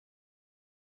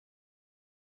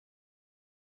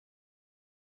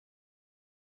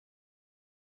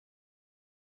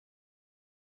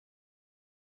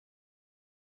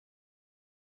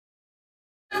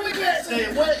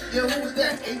Say what? Yo, who was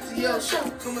that? ATL show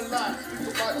coming live.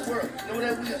 Speak about the world. Know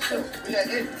that we are still. We got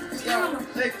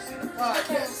ATL Legacy, the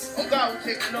podcast. Oh God, we're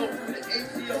taking over for the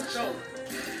ATL show.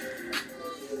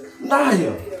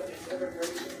 Naya,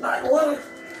 what?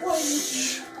 What are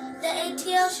you? The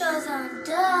ATL show's on,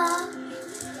 duh.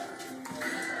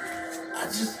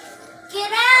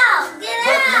 Get out! Get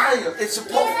out! Naya, it's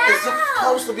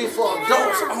supposed to be for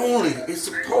adults only. It's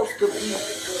supposed to be.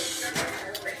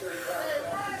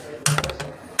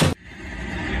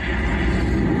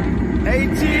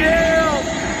 ATL,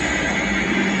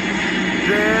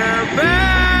 they're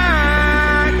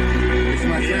back. It's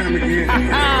my time again.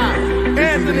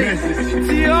 Anthony,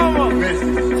 Tioma,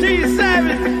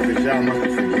 G7,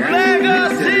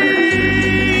 Legacy.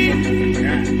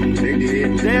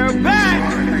 They're back.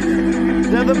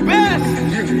 They're the best.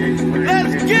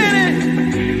 Let's get it.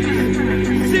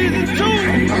 Season 2.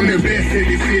 I'm the best in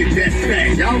this shit, that's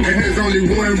fact. And there's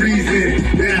only one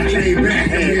reason that I came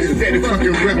back. I'm here to set the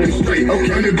fucking record straight.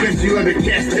 Okay. I'm the best you ever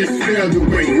cast, just fell the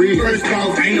way. First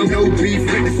off, ain't no beef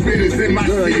with the spinners in my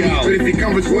city. But if it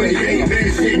comes for 28, then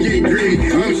the shit get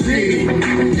gritty. I'm shitty.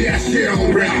 Yeah, I shit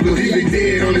on rappers. Even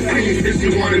dead on the scene, since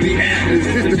you wanna be actors.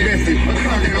 Just the message. I'm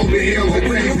talking over hills and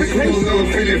places. Schools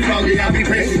over feeling foggy, I be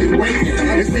patiently waiting.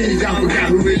 It seems y'all forgot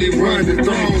who really runs the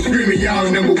throne. Screaming y'all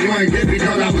number one, just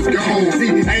because I was gone. See,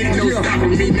 ain't no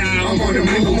stopping me now. I'm on the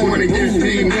move. I'm on against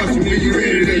me. Once you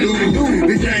ready to lose.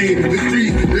 The game, the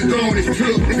street, the throne is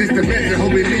took. This the message.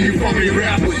 Hope it leave you from the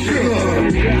rapper. Sure.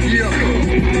 Yeah.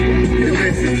 The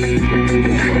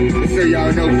message. So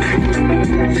y'all know.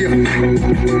 Yeah.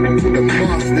 The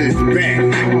monster is back.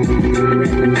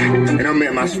 And I'm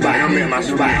at my spot.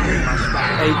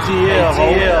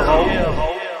 ATL, ho.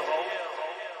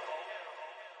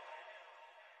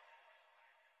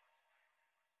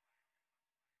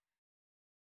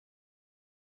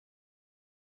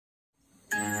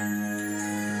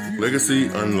 Legacy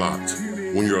Unlocked.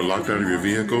 When you're locked out of your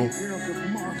vehicle,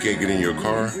 can't get in your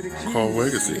car, call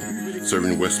Legacy.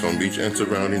 Serving West Palm Beach and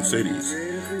surrounding cities.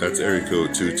 That's area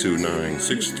code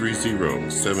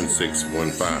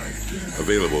 229-630-7615.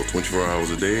 Available 24 hours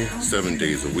a day, 7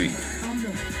 days a week.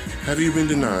 Have you been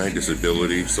denied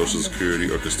disability, Social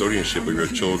Security, or custodianship of your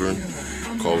children?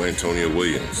 Call Antonio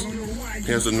Williams.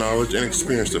 He has the knowledge and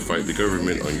experience to fight the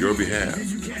government on your behalf.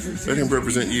 Let him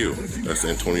represent you. That's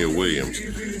Antonio Williams,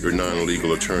 your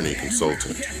non-legal attorney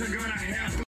consultant.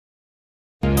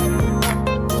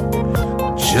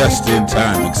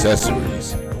 Just-in-time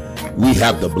accessories. We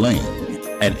have the bling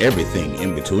and everything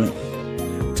in between.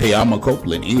 Tayama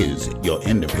Copeland is your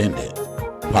independent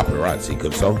paparazzi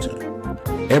consultant.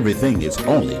 Everything is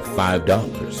only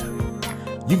 $5.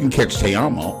 You can catch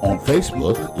Tayama on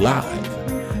Facebook Live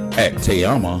at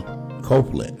Tayama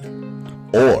Copeland,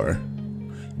 or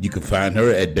you can find her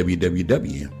at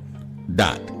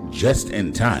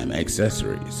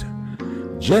www.justintimeaccessories.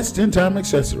 Just in Time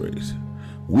Accessories.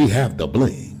 We have the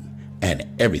bling and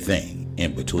everything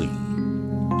in between.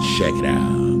 Check it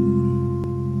out.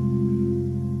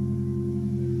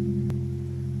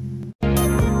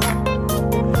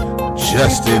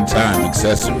 Just in Time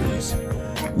Accessories.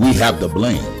 We have the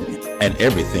bling and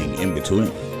everything in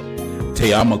between.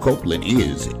 Tayama Copeland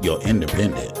is your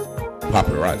independent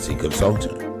paparazzi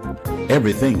consultant.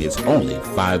 Everything is only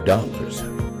 $5.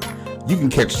 You can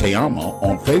catch Tayama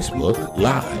on Facebook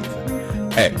Live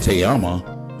at Tayama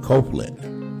Copeland,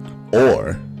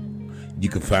 or you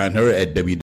can find her at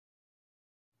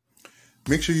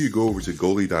Make sure you go over to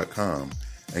Goli.com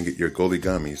and get your Goli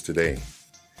gummies today.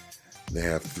 They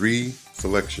have 3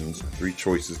 selections, 3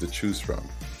 choices to choose from.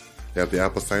 They have the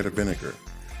apple cider vinegar,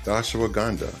 the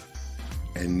ashwagandha,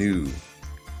 and new,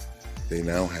 they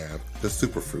now have the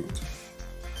superfruit.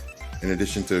 In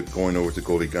addition to going over to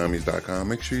GoliGummies.com,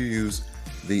 make sure you use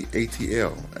the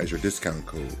ATL as your discount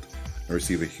code and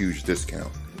receive a huge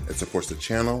discount. It supports the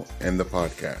channel and the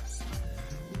podcast.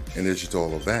 In addition to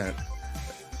all of that,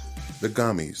 the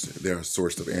gummies, they're a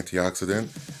source of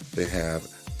antioxidant. They have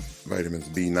vitamins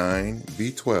B9,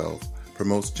 B12,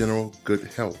 promotes general good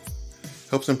health,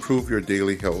 helps improve your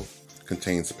daily health,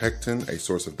 contains pectin, a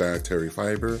source of dietary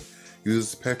fiber,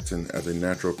 uses pectin as a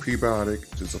natural prebiotic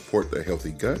to support the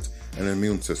healthy gut and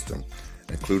immune system,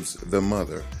 includes the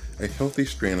mother, a healthy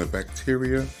strain of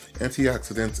bacteria,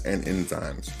 antioxidants, and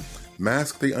enzymes.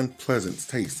 Mask the unpleasant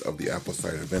taste of the apple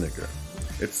cider vinegar.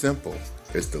 It's simple,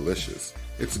 it's delicious,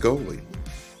 it's Goli.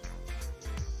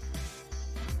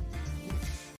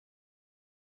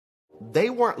 They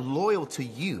weren't loyal to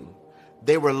you.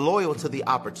 They were loyal to the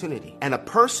opportunity. And a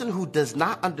person who does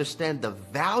not understand the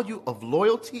value of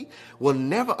loyalty will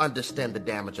never understand the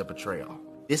damage of betrayal.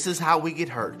 This is how we get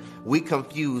hurt. We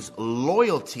confuse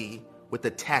loyalty with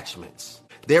attachments.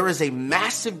 There is a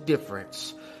massive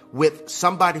difference with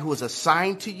somebody who is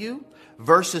assigned to you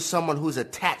versus someone who's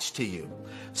attached to you.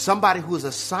 Somebody who is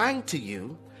assigned to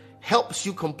you helps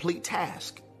you complete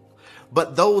tasks.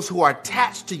 But those who are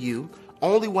attached to you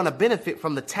only want to benefit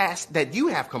from the task that you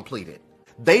have completed.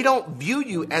 They don't view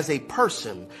you as a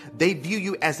person. They view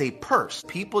you as a purse.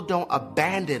 People don't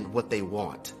abandon what they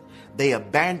want. They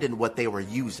abandon what they were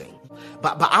using.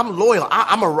 But I'm loyal.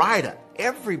 I'm a rider.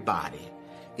 Everybody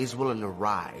is willing to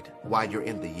ride while you're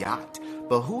in the yacht.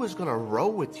 But who is going to row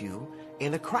with you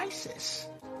in a crisis?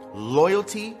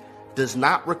 Loyalty does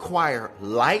not require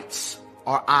lights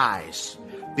or eyes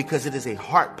because it is a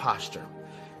heart posture.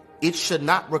 It should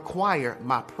not require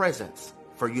my presence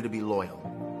for you to be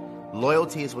loyal.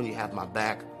 Loyalty is when you have my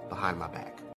back behind my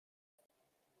back.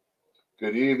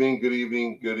 Good evening, good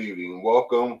evening, good evening.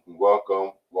 Welcome,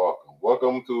 welcome, welcome.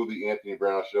 Welcome to the Anthony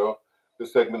Brown Show, the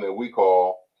segment that we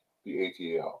call the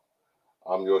ATL.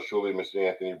 I'm yours truly, Mr.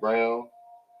 Anthony Brown.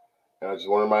 And I just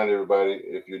want to remind everybody,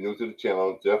 if you're new to the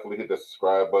channel, definitely hit the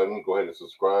subscribe button. Go ahead and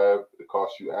subscribe. It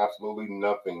costs you absolutely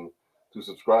nothing to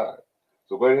subscribe.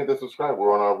 So go ahead and hit the subscribe.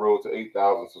 We're on our road to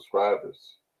 8,000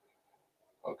 subscribers.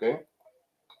 Okay?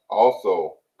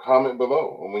 Also, comment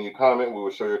below. And when you comment, we will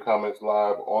show your comments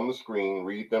live on the screen,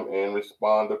 read them, and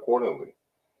respond accordingly.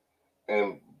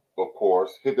 And, of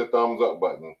course, hit the thumbs up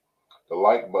button, the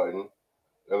like button.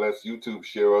 That lets YouTube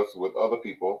share us with other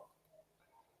people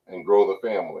and grow the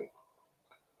family.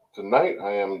 Tonight,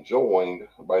 I am joined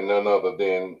by none other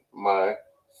than my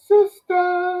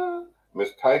sister, Miss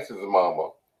Tyson's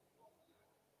mama,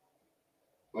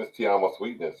 Miss Tiama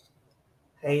Sweetness.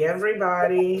 Hey,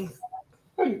 everybody.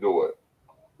 How you doing?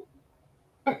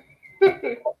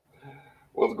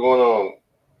 What's going on?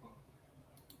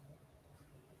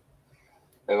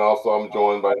 And also, I'm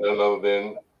joined by none other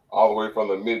than, all the way from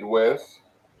the Midwest,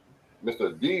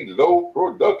 Mr. D-Lo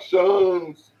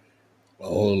Productions.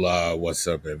 Hola, what's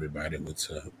up, everybody? What's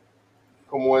up?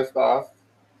 ¿Cómo estás?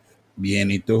 Bien,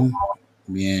 ¿y tú?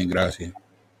 Bien, gracias.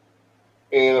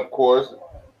 And of course,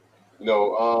 you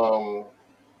know,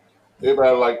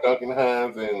 everybody like Duncan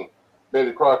Hines and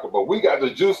Betty Crocker, but we got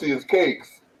the juiciest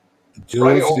cakes.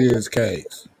 Juiciest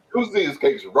cakes. Juiciest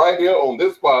cakes right here on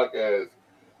this podcast.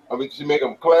 I mean, she make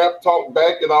them clap, talk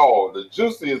back, and all. The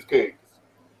juiciest cakes.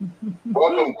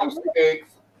 Welcome, Juicy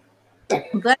Cakes.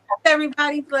 Bless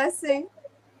everybody, blessing.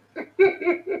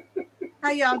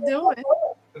 How y'all doing?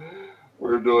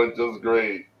 We're doing just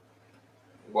great.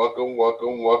 Welcome,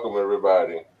 welcome, welcome,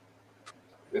 everybody.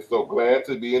 It's so glad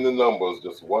to be in the numbers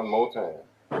just one more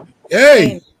time.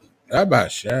 Hey, how about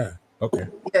shy? Okay.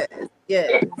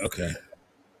 Yes. Okay.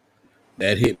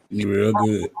 That hit me real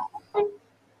good.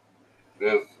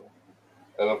 Yes.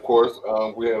 And of course,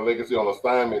 we had Legacy on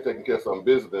assignment, taking care of some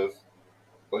business.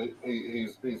 But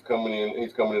he's coming in.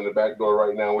 He's coming in the back door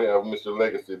right now. We have Mr.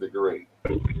 Legacy the Great.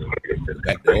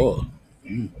 Back door.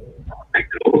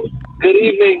 Good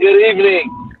evening. Good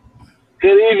evening.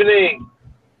 Good evening.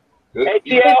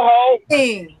 ATL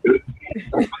home.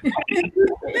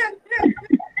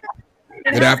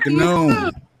 Good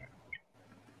afternoon.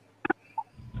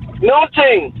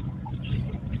 Nothing.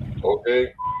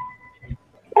 Okay.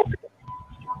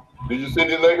 Did you send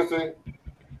your Legacy?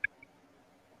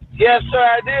 Yes, sir,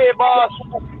 I did, boss.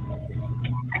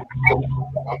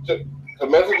 The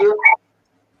messenger?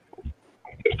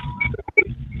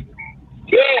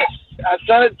 Yes, I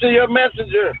sent it to your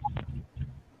messenger.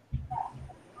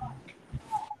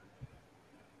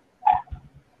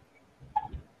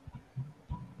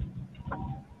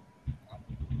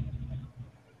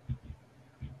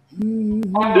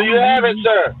 Do you have it,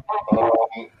 sir?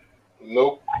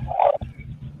 Nope.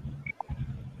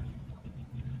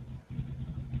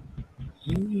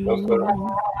 No, sir.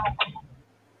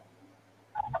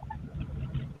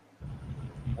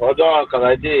 Hold on, because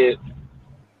I did.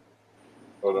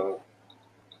 Hold on.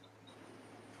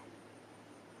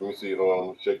 Let me see. Hold on.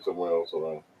 Let me check somewhere else. Hold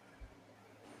on.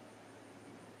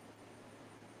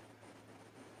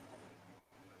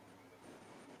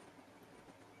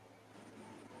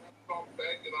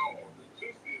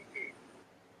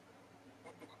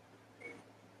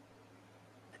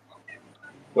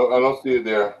 No, I don't see it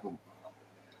there.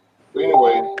 But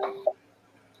anyway,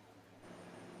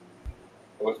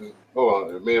 hold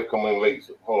on. It may have come in late.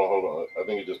 So hold on. I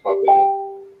think it just popped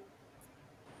in.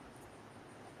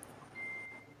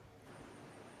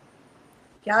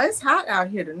 Y'all, it's hot out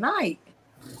here tonight.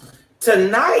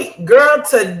 Tonight, girl,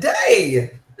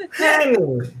 today. Honey,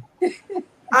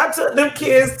 I took them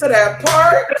kids to that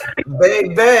park,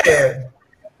 baby.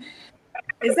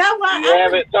 Is that why you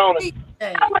have it, Tony?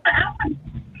 day?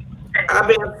 I've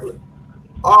been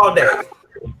all day.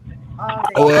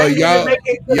 Well, y'all.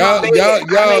 Let me.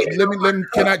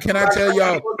 Can I tell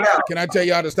y'all? Can I tell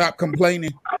y'all to stop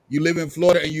complaining? You live in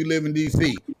Florida and you live in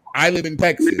DC. I live in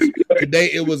Texas.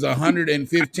 Today it was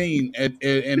 115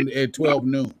 at 12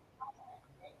 noon.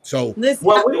 So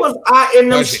well, we was out in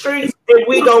the streets and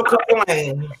we don't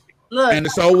complain. Look, and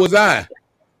so was I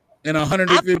in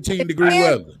 115 degree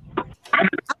weather.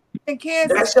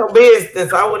 That's your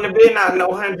business. I wouldn't have been out no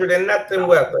 100 and nothing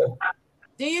weather.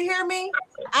 Do you hear me?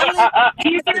 I live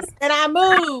in Texas and I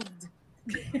moved.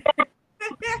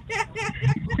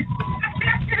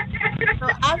 So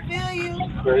I feel you.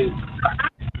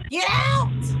 Get out.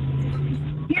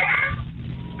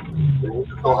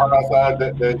 So hot outside,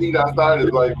 the heat outside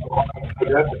is like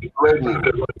that's threatening.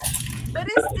 But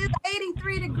it's still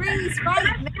 83 degrees right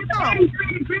now.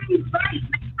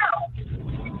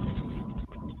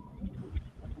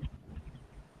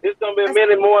 It's gonna be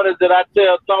many mornings that I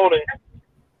tell Tony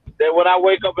that when I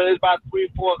wake up and it's about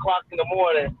 3-4 o'clock in the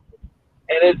morning,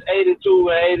 and it's 82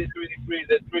 and 83 degrees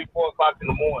at 3-4 o'clock in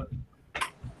the morning.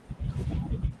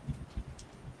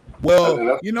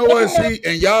 Well, you know what? See,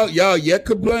 and y'all yet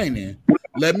complaining.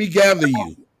 Let me gather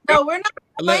you. No, we're not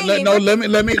complaining.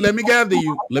 Let me gather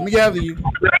you. Let me gather you.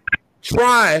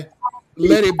 Try.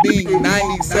 Let it be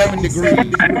 97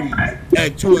 degrees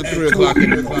at 2 and 3 o'clock in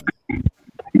the morning.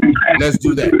 Let's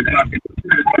do that.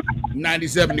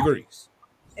 97 degrees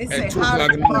at 2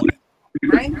 o'clock in the morning.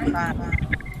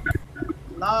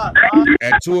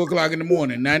 At 2 o'clock in the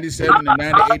morning, 97 and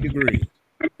 98 degrees.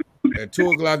 At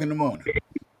 2 o'clock in the morning.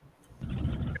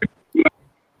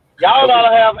 Y'all ought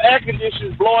to have air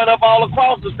conditioners blowing up all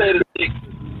across the state of Texas.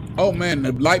 Oh man,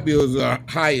 the light bills are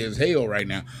high as hell right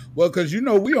now. Well, because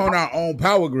we on our own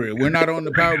power grid. We're not on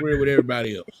the power grid with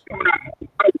everybody else.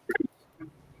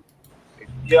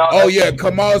 Oh yeah,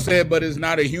 Kamal said, but it's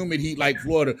not a humid heat like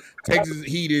Florida. Texas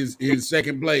heat is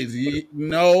second place.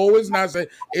 No, it's not.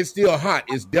 It's still hot.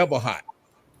 It's devil hot.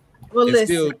 Well,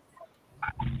 listen.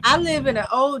 I live in an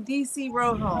old DC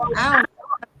row home. I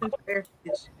don't have air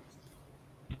conditioning.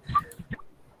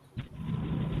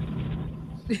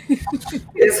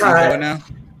 It's hot now.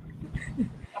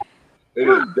 It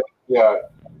is. Yeah,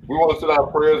 we want to send our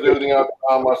prayers, everything out.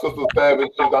 My sister's Savage,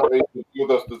 she's not able to be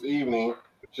with us this evening.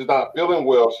 She's not feeling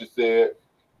well, she said.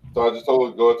 So I just told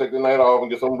her to go take the night off and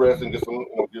get some rest and get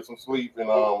some sleep and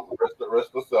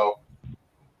rest herself.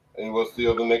 And we'll see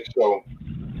her the next show.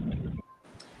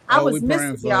 I was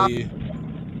missing y'all.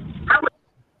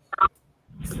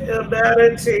 Feel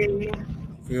better, T.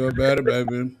 Feel better,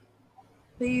 baby.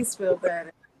 Please feel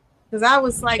better. Because I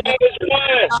was like,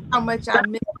 how much I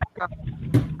missed y'all.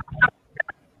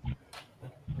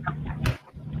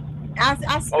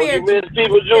 I spared you. Miss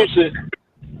people juices.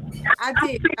 I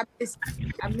did.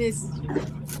 I missed you.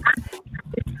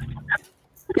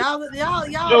 Y'all.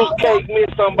 Juice cake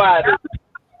miss somebody.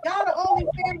 Y'all the only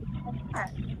family.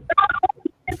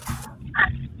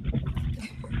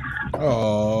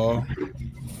 Oh,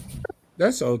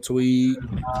 that's so sweet.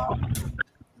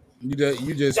 You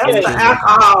just that's the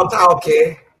alcohol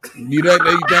talking. You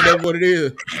think that's what it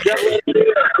is?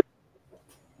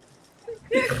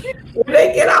 When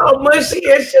they get all mushy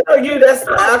and shit on you, that's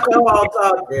the alcohol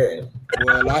talking.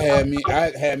 Well, I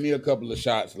had me a couple of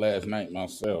shots last night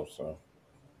myself, so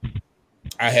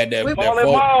I had that. We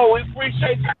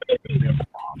appreciate you.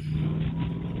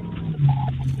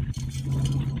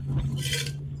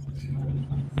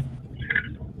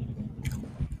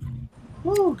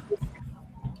 Woo.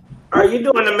 Are you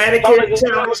doing the manicure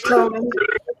challenge, Tony?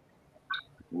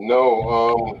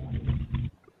 No,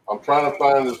 I'm trying to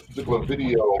find this particular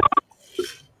video.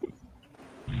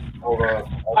 Hold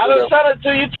on. I done sent it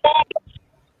to you.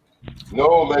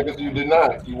 No, Legacy, you did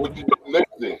not. What you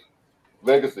did,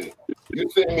 Legacy. You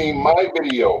sent me my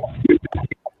video.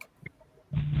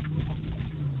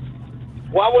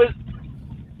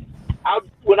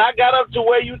 When I got up to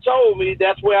where you told me,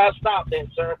 that's where I stopped then,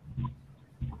 sir.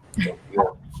 Yeah.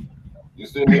 You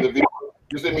sent me the video.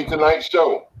 You sent me tonight's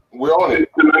show. We're on it.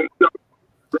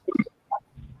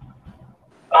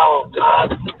 Oh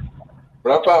God!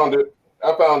 But I found it.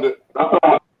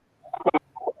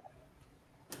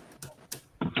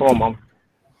 Come on, Mom.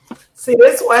 See,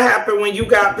 this is what happened when you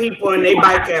got people and they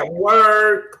bike at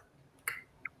work.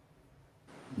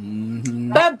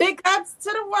 Mm-hmm. But big ups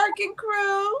to the working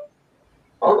crew.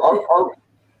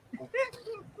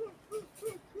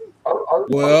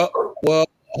 Well,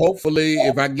 hopefully,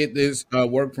 if I get this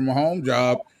work from a home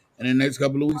job in the next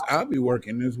couple of weeks, I'll be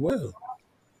working as well.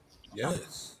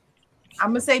 Yes.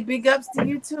 I'm gonna say big ups to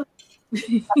you too.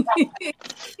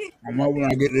 I'm hoping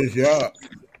I get this job.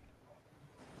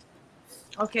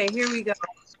 Okay, here we go.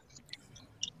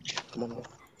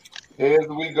 Here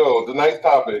we go. Tonight's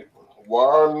topic: why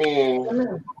are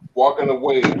men walking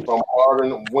away from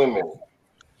modern women?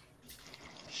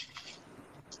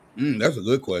 That's a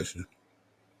good question.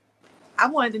 I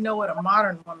wanted to know what a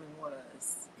modern woman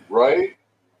was. Right?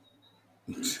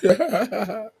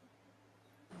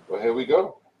 Well, here we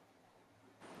go.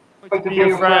 To be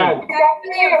your friend.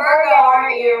 Definitely a Virgo,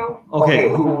 aren't you? Okay,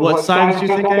 what signs do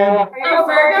you think I am? A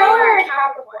Virgo or a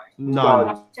Capricorn?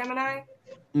 None. Gemini?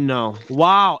 No.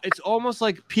 Wow, it's almost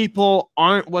like people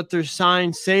aren't what their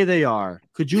signs say they are.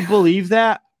 Could you believe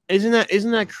that? Isn't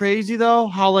that crazy though?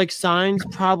 How like signs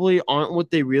probably aren't what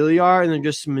they really are, and they're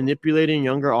just manipulating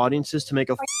younger audiences to make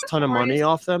a ton of money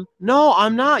off them. No,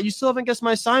 I'm not. You still haven't guessed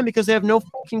my sign because they have no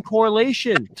fucking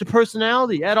correlation to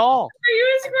personality at all. Are you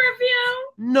a Scorpio?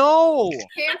 No.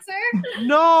 Cancer?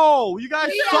 No. You guys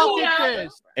Leo. suck at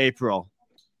this. April.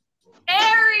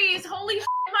 Aries! Holy shit,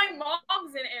 my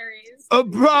mom's in Aries.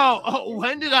 Bro,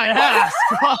 when did I ask?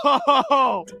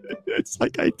 Oh, it's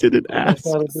like I didn't ask.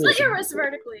 Slit your wrist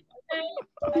vertically,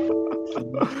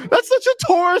 okay? That's such a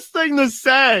Taurus thing to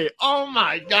say. Oh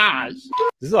my gosh.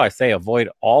 This is why I say avoid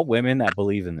all women that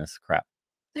believe in this crap.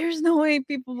 There's no way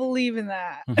people believe in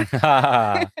that.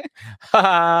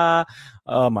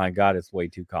 Oh my God, it's way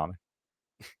too common.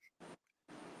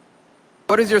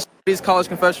 What is your college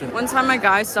confession? One time a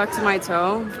guy stuck to my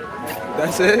toe.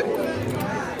 That's it?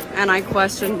 And I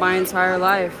questioned my entire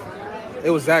life. It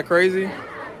was that crazy?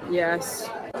 Yes.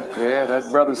 Yeah, that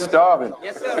brother's starving.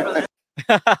 Yes, sir.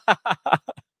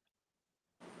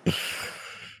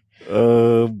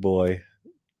 Oh boy.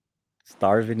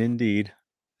 Starving indeed.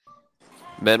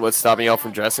 Men, what's stopping y'all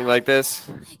from dressing like this?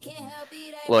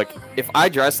 Look, if I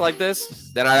dress like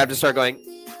this, then I'd have to start going,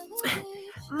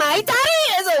 my daddy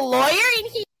is a lawyer and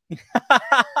he...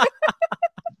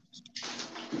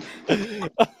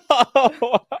 Oh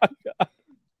my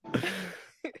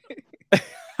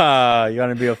God. You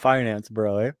want to be a finance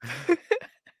bro, eh?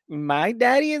 My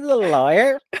daddy is a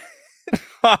lawyer.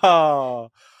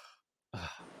 Oh,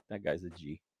 that guy's a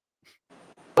G.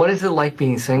 What is it like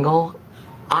being single?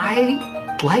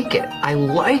 I like it. I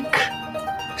like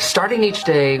starting each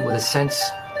day with a sense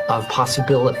of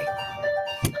possibility.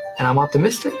 And I'm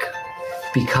optimistic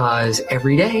because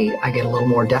every day I get a little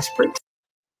more desperate.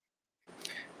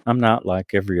 I'm not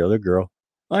like every other girl.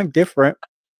 I'm different.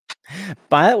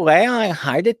 By the way, I'm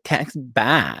hard to text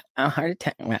back. I'm hard to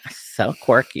text back. So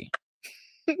quirky.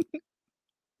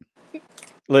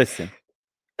 Listen,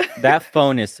 that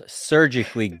phone is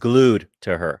surgically glued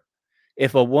to her.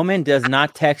 If a woman does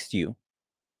not text you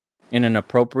in an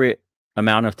appropriate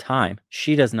amount of time,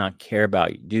 she does not care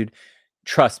about you. Dude,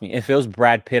 trust me, if it was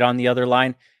Brad Pitt on the other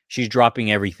line, she's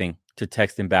dropping everything to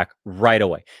text him back right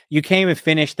away. You can't even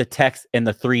finish the text and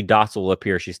the 3 dots will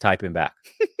appear. She's typing back.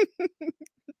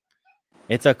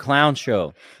 It's a clown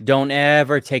show. Don't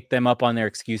ever take them up on their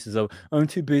excuses of, I'm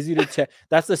too busy to check.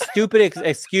 That's the stupid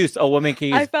excuse a woman can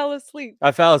use. I fell asleep.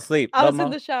 I fell asleep. I was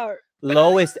in the shower.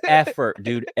 Lowest effort,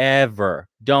 dude, ever.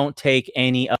 Don't take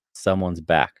any of someone's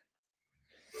back.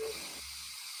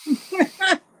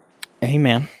 Hey,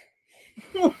 man.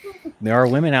 There are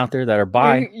women out there that are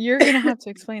bi. You're going to have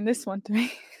to explain this one to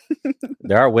me.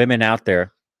 There are women out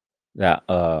there that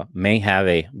may have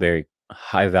a very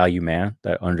high value man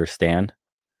that understand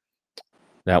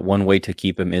that one way to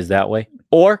keep him is that way.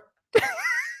 Or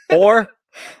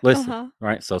listen,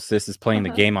 right? So sis is playing the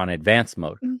game on advanced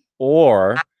mode.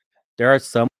 Or there are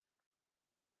some.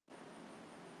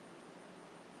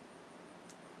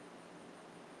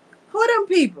 Who them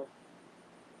people?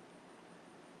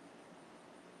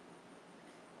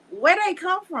 Where they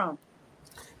come from?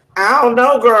 I don't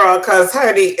know, girl, because,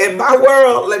 honey, in my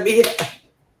world, let me...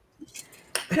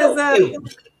 Because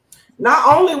not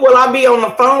only will I be on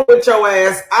the phone with your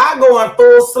ass, I go in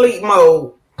full sleep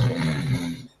mode.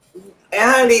 And,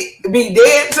 honey, be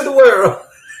dead to the world.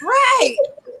 Right.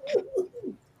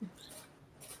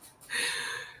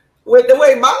 With the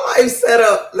way my life's set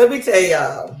up, let me tell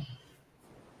y'all.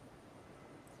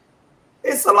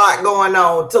 It's a lot going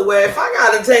on to where if I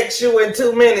got to text you in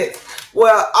 2 minutes,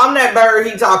 well, I'm that bird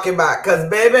he talking about. Because,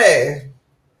 baby,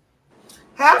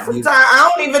 half the time,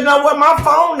 I don't even know where my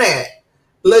phone at.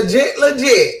 Legit.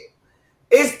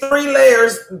 It's 3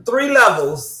 layers, 3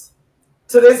 levels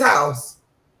to this house.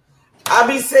 I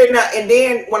be sitting there, and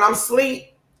then when I'm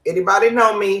asleep, anybody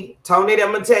know me, Tony,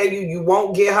 them will tell you, you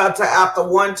won't get her till after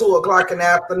 1, 2 o'clock in the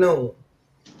afternoon.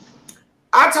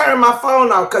 I turn my phone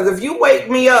off because if you wake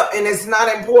me up and it's not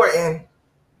important,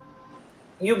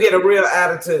 you get a real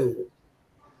attitude.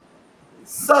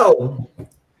 So,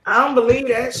 I don't believe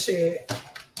that shit.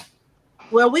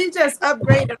 Well, we just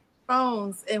upgraded our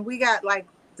phones and we got like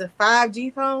the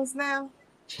 5G phones now.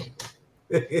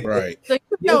 Right. So you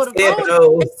know the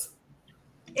phone,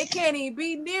 it can't even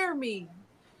be near me.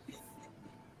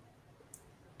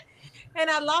 And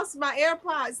I lost my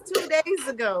AirPods 2 days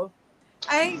ago.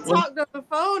 I ain't talked on the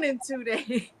phone in 2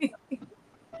 days. Check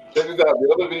this out.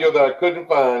 The other video that I couldn't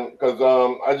find because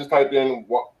I just typed in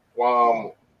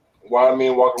why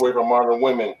men walk away from modern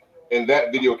women, and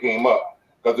that video came up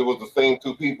because it was the same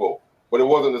two people, but it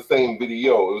wasn't the same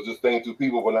video. It was just the same two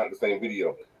people, but not the same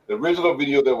video. The original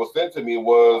video that was sent to me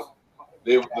was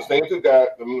the same two guys,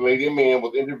 the lady and man,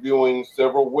 was interviewing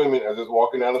several women as it's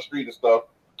walking down the street and stuff,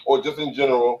 or just in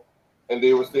general, and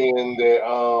they were saying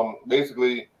that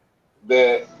basically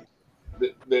that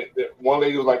one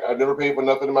lady was like, I never paid for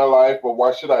nothing in my life, but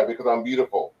why should I? Because I'm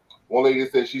beautiful. One lady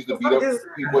said she used to beat up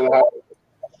people in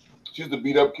she used to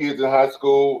beat up kids in high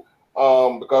school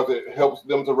because it helps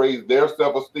them to raise their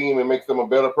self-esteem and makes them a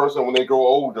better person when they grow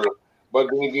older. But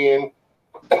then again,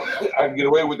 I can get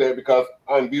away with that because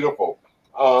I'm beautiful.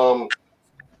 So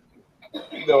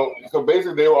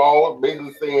basically they were all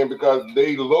basically saying because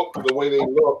they look the way they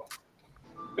look,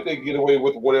 they get away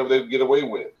with whatever they get away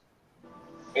with.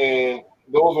 And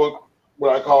those were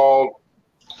what I called,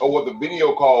 or what the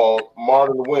video called,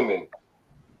 modern women.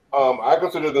 I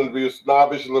consider them to be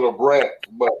snobbish little brats,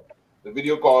 but the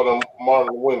video called them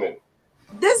modern women.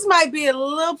 This might be a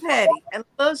little petty and a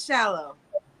little shallow.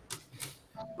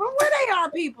 But where they are,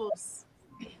 peoples?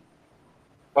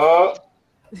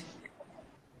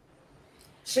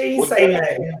 She say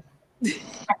that.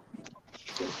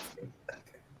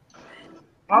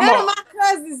 None of my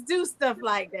cousins do stuff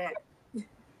like that.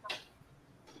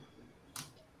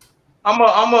 I'm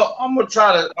gonna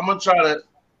try to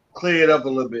clear it up a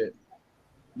little bit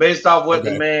based off what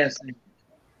the man said.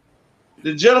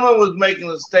 The gentleman was making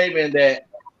a statement that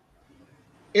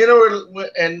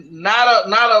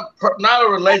not a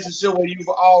relationship where you've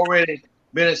already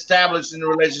been established in a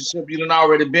relationship, you've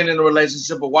already been in a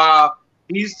relationship a while.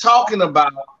 He's talking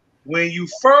about when you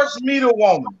first meet a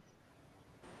woman.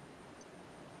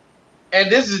 And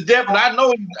this is definitely, I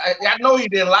know he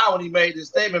didn't lie when he made this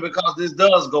statement because this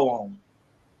does go on.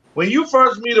 When you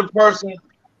first meet a person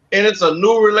and it's a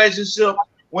new relationship,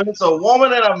 when it's a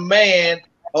woman and a man,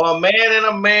 or a man and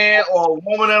a man, or a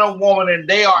woman and a woman, and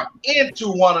they are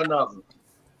into one another,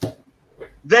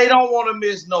 they don't want to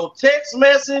miss no text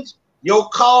message. Your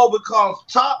call becomes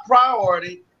top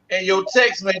priority, and your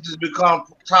text message become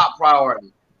top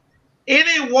priority.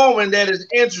 Any woman that is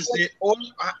interested, or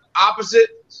opposite,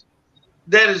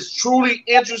 that is truly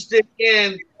interested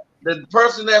in the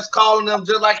person that's calling them,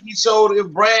 just like he showed if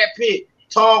Brad Pitt,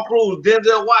 Tom Cruise,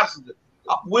 Denzel Washington,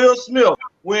 Will Smith,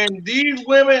 when these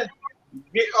women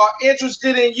are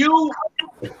interested in you,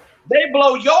 they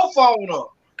blow your phone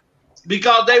up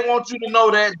because they want you to know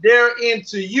that they're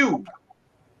into you.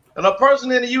 And a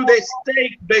person into you, they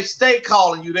stay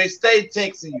calling you, they stay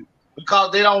texting you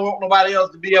because they don't want nobody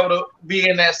else to be able to be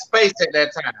in that space at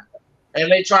that time. And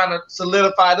they trying to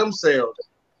solidify themselves.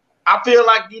 I feel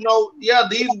like, these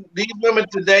women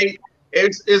today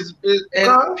and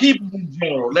people in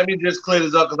general. Let me just clear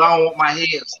this up because I don't want my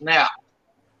head snapped.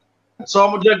 So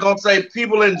I'm just gonna say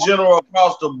people in general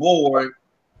across the board,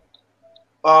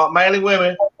 mainly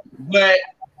women, but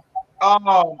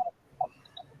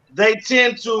they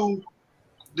tend to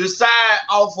decide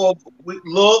off of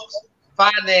looks,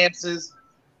 finances,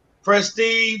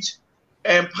 prestige,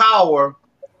 and power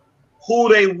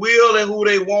who they will and who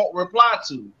they won't reply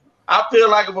to. I feel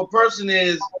like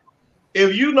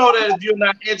if you know that if you're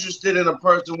not interested in a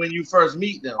person when you first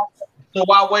meet them, so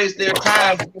why waste their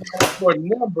time for a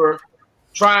number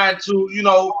trying to,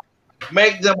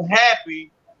 make them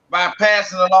happy by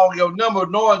passing along your number,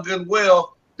 knowing good and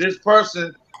well this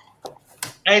person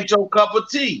ain't your cup of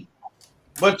tea.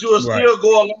 But you'll still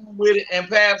go along with it and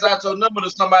pass out your number to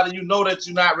somebody you know that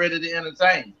you're not ready to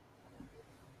entertain.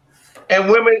 And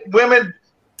women,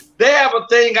 they have a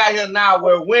thing out here now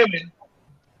where women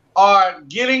are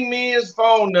getting men's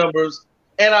phone numbers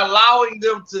and allowing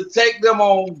them to take them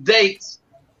on dates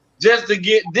just to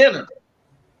get dinner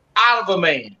out of a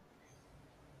man.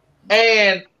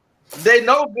 And they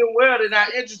know good well they're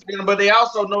not interested in him, but they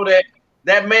also know that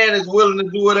that man is willing to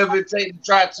do whatever it takes to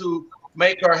try to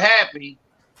make her happy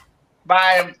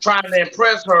by trying to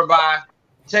impress her by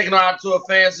taking her out to a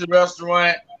fancy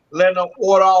restaurant, letting her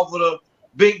order off with a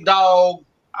big dog.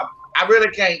 I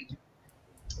really can't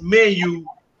menu,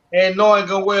 and knowing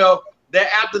good well that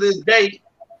after this date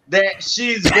that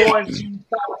she's going to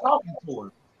stop talking to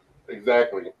her.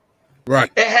 Exactly.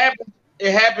 Right.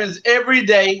 It happens every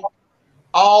day,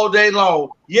 all day long.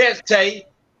 Yes, Tay.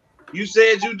 You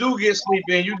said you do get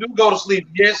sleepy and you do go to sleep.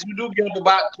 Yes, you do get up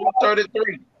about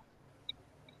 2:33.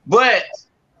 But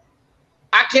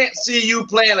I can't see you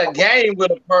playing a game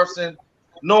with a person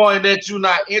knowing that you're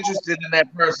not interested in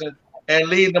that person and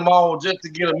leading them on just to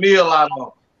get a meal out of them,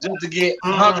 just to get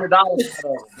 $100 out of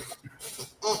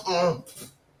them.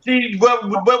 See,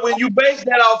 but when you base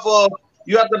that off of,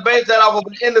 you have to base that off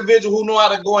of an individual who know how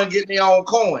to go and get their own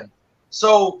coin.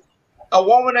 So a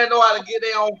woman that know how to get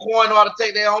their own coin, know how to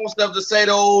take their own stuff to say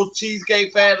the old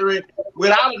Cheesecake Factory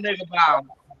without a nigga bound,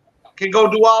 can go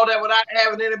do all that without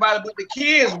having anybody but the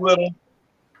kids with them.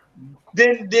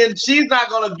 Then she's not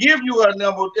gonna give you her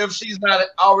number if she's not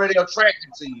already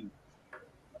attracted to you.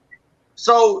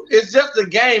 So it's just a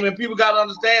game, and people gotta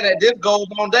understand that this goes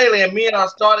on daily, and men are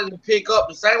starting to pick up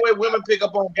the same way women pick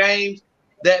up on games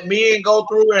that men go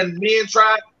through and men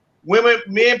try.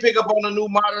 Men pick up on the new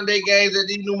modern day games that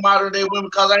these new modern day women,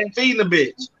 because I ain't feeding the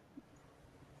bitch.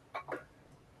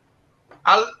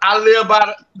 I live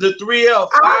by the 3L.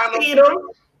 I feed them.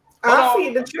 I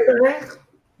feed the children.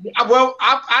 Well,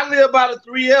 I live by the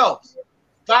 3Ls.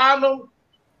 Find them,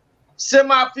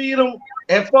 semi-feed them,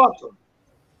 and fuck them.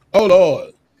 Oh,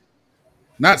 Lord.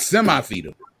 Not semi-feed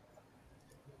them.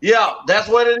 Yeah, that's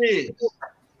what it is.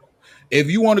 If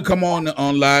you want to come on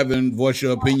live and voice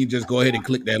your opinion, just go ahead and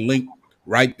click that link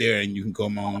right there, and you can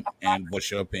come on and voice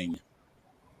your opinion.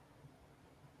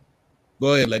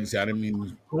 Go ahead, Legacy. I didn't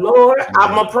mean. Lord,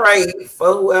 I'm going to pray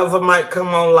for whoever might come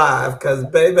on live, because,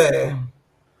 baby.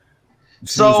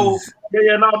 So,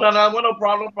 no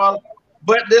problem.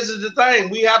 But this is the thing.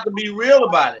 We have to be real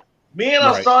about it. Men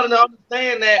are starting to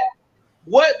understand that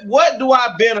what do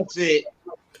I benefit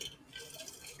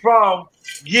from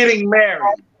getting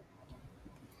married?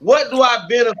 What do I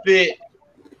benefit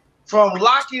from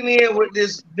locking in with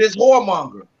this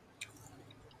whoremonger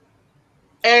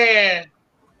and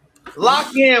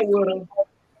lock in with him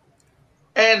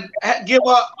and give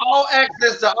her all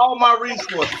access to all my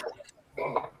resources?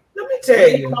 Let me tell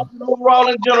you. Overall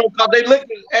in general, because they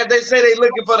looking, as they say, they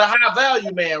looking for the high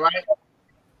value man, right?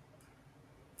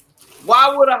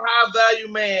 Why would a high value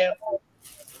man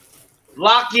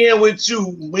lock in with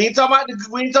you? We ain't talking about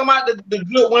the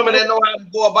good women that know how to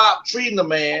go about treating a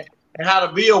man and how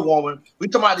to be a woman. We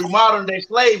talking about the modern day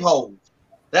slave hoes.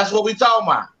 That's what we talking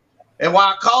about. And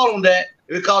why I call them that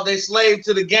is because they slave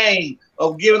to the game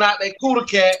of giving out their cooter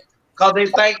cat because they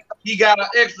think he got an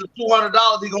extra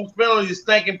 $200 he gonna spend on his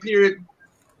stinking period.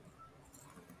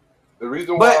 The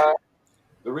reason why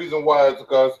is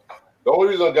because the only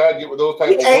reason God get with those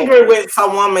types of angry with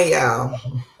some woman, y'all.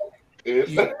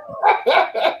 Is the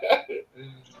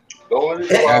only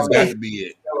reason why that's got to be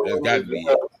it. That's got to be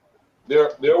it.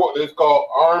 They're what it's called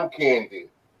arm candy.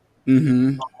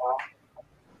 Mm-hmm.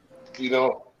 You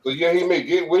know, so yeah, he may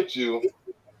get with you,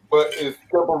 but it's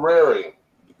temporary.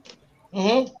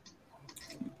 Mm-hmm.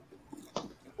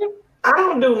 I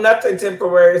don't do nothing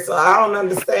temporary, so I don't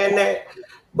understand that.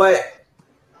 But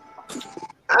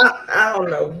I don't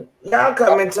know. Y'all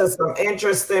come into some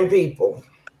interesting people.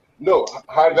 No,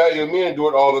 high value men do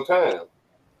it all the time.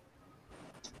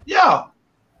 Yeah.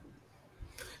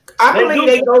 I believe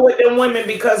they go with them women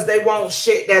because they want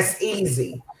shit that's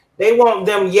easy. They want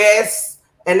them yes,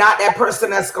 and not that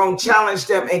person that's gonna challenge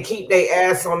them and keep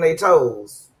their ass on their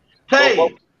toes. Hey,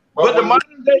 but the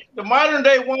modern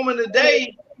day woman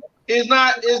today is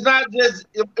not just,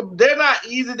 they're not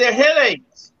easy, they're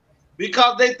headaches.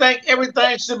 Because they think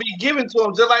everything should be given to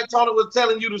them, just like Tony was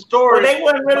telling you the story. Well, they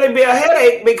wouldn't really be a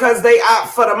headache because they opt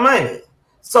for the money.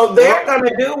 So they're going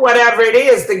to do whatever it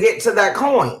is to get to that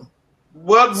coin.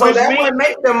 Well, so that would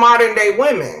make them modern day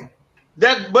women.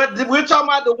 But we're talking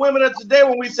about the women of today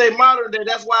when we say modern day.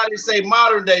 That's why they say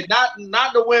modern day, not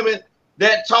the women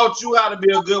that taught you how to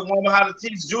be a good woman, how to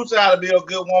teach Juicy how to be a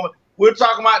good woman. We're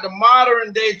talking about the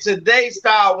modern day, today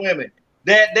style women.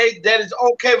 That is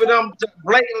okay for them to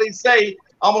blatantly say,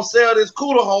 I'm gonna sell this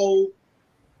cooler hole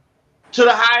to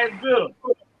the highest bidder.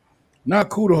 Not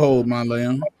cooler hole, my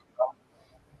lamb.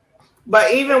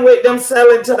 But even with them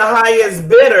selling to the highest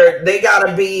bidder, they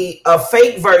gotta be a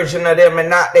fake version of them and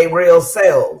not their real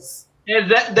selves.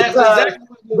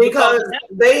 Because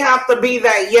they have to be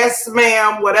that yes,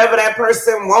 ma'am, whatever that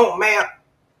person want, ma'am.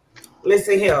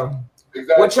 Listen here.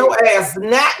 Exactly. What your ass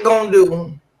not gonna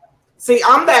do. See,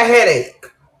 I'm that headache.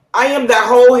 I am that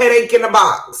whole headache in the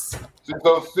box. See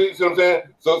what I'm saying?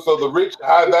 So the rich,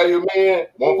 high value man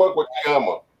won't fuck with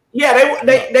Tiama. Yeah,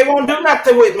 they won't do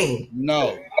nothing with me.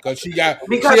 No, because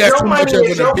because your money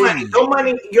is your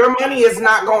money. Your money is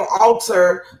not gonna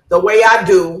alter the way I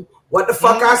do what the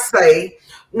fuck I say.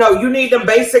 No, you need them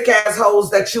basic assholes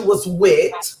that you was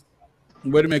with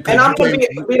Wait a minute. And I'm gonna be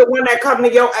the one that come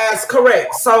to your ass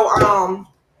correct. So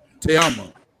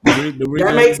Tayama. The reason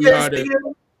that makes sense to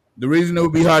you? The reason it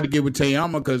would be hard to get with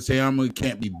Tayama because Tayama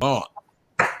can't be bought.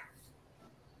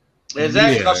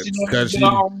 Exactly. Yeah, because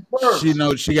she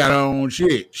knows she got her own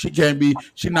shit. She can't be.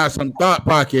 She not some thought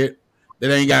pocket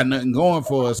that ain't got nothing going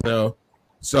for herself.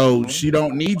 So she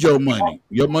don't need your money.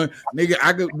 Your money, nigga.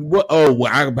 I could. What? Oh,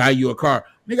 well, I could buy you a car,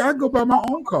 nigga. I could go buy my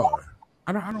own car.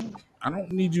 I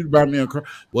don't need you to buy me a car.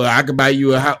 Well, I could buy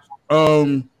you a house.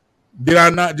 Did I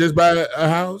not just buy a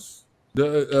house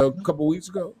a couple weeks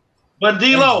ago? But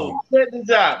D-Lo, check this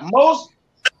out.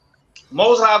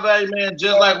 Most high value men,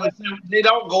 just like we said, they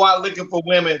don't go out looking for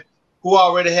women who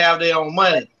already have their own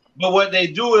money. But what they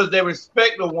do is they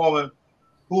respect a woman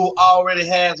who already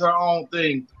has her own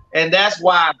thing. And that's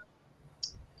why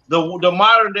the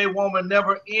modern day woman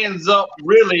never ends up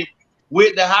really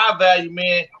with the high value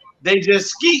man. They just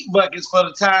skeet buckets for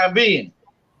the time being.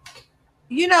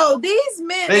 You know, these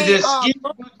men They ain't just all skeet-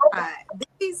 glorified.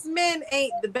 These men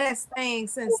ain't the best thing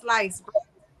since sliced bread.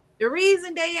 The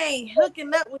reason they ain't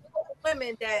hooking up with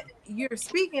women that you're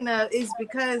speaking of is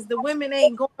because the women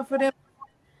ain't going for them.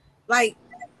 Like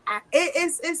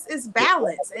it's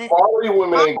balance. And Quality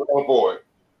women ain't going for it.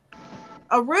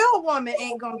 a real woman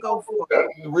ain't gonna go for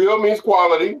it. That real means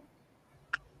quality.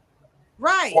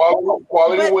 Right.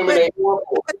 Quality women ain't going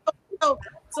for it.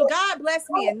 So God bless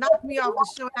me and knocked me off the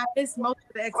show. I missed most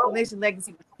of the explanation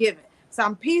Legacy was given. So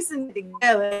I'm piecing it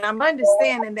together and I'm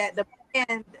understanding that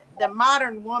the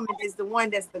modern woman is the one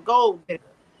that's the gold digger.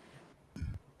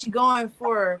 She's going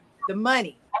for the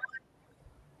money.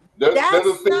 There's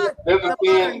a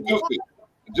saying,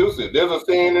 Juicy. There's a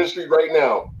saying in the street right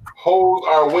now. Hoes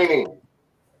are winning.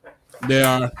 They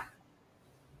are.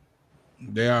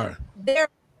 They're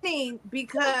winning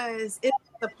because it's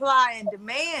supply and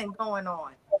demand going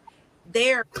on.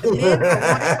 They're paying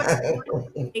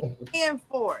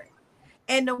for it.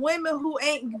 And the women who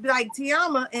ain't like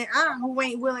Tayama and I, who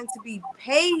ain't willing to be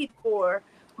paid for,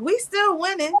 we still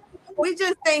winning. We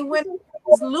just ain't winning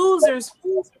as losers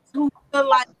who feel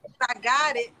like I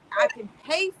got it, I can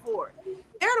pay for it.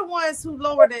 They're the ones who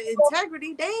lower the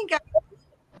integrity.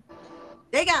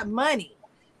 They got money.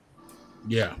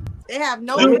 Yeah. They have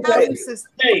no Let me tell value you, system.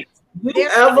 You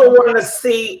ever want to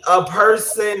see a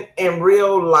person in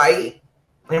real light?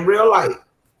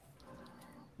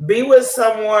 Be with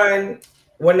someone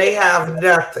when they have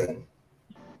nothing.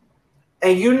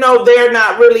 And you know they're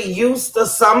not really used to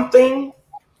something.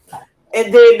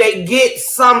 And then they get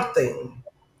something.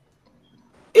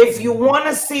 If you want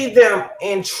to see them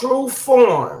in true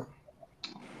form,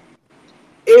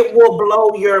 it will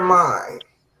blow your mind.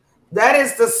 That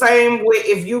is the same way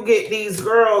if you get these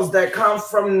girls that come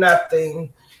from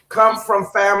nothing, come from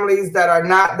families that are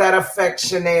not that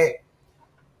affectionate.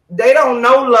 They don't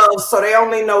know love, so they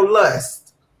only know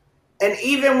lust. And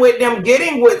even with them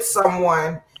getting with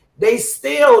someone, they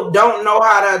still don't know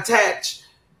how to attach.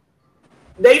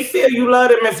 They feel you love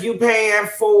them if you paying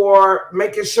for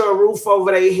making sure a roof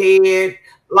over their head,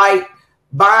 like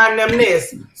buying them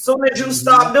this. Soon as you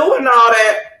stop doing all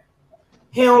that,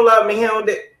 he don't love me, he don't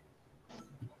do.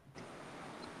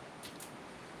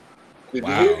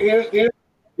 Wow.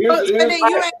 But then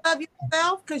you ain't love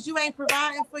yourself because you ain't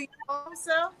providing for your own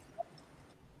self.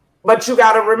 But you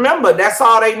got to remember, that's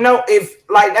all they know. If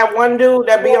like that one dude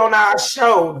that be on our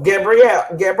show,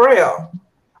 Gabriel,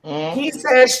 he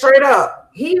said straight up,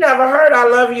 he never heard "I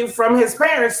love you" from his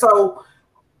parents. So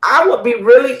I would be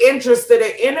really interested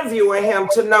in interviewing him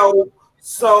to know.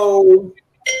 So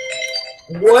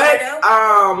what?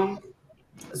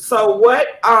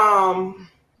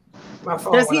 My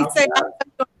phone does he say?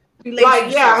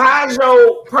 Like, yeah, how's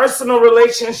your personal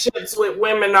relationships with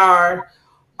women are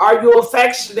you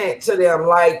affectionate to them?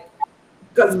 Like,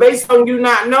 because based on you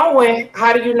not knowing,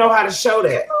 how do you know how to show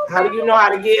that? How do you know how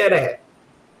to give that?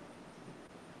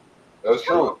 That's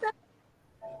true.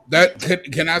 That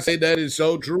can I say that is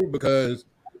so true because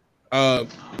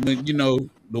you know,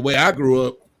 the way I grew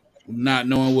up, not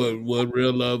knowing what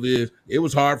real love is, it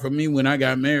was hard for me when I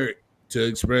got married to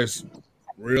express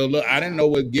real love. I didn't know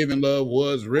what giving love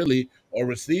was really or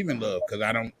receiving love because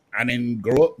I didn't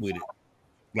grow up with it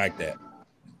like that.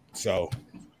 So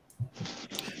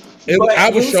I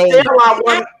was showing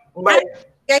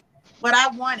what I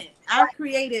wanted. I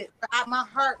created. My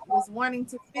heart was wanting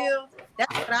to feel.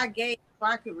 That's what I gave so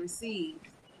I could receive,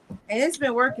 and it's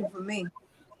been working for me.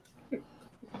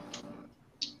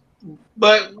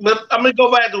 But I'm gonna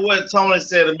go back to what Tony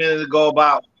said a minute ago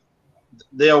about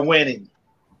they're winning.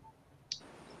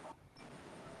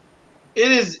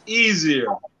 It is easier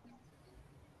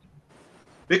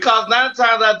Because 9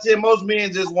 times out of 10, most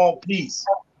men just want peace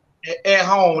at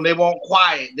home. They want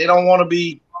quiet. They don't want to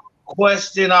be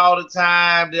questioned all the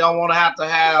time. They don't want to have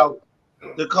to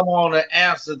come on and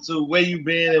answer to where you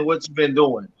been and what you've been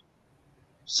doing.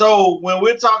 So when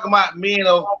we're talking about men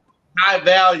of high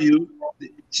value,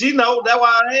 she know that's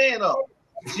why her hand up.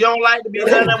 She don't like to be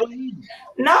done that way.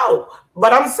 No,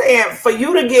 but I'm saying for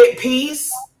you to get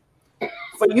peace,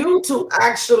 for you to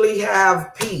actually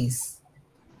have peace,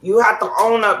 you have to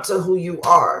own up to who you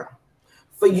are.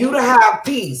 For you to have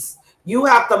peace, you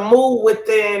have to move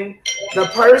within the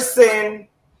person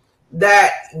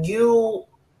that you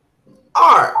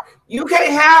are. You can't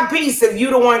have peace if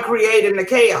you're the one creating the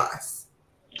chaos.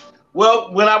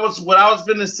 Well, what I was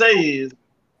finna say is,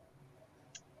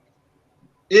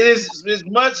 it's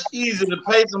much easier to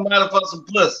pay somebody for some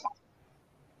pussy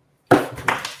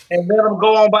and let them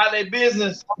go on about their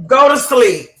business. Go to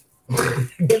sleep. Than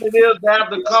it is to have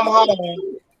to come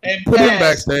home and put him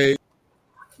backstage.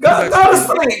 Go to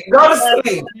sleep. Go to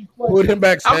sleep. Put him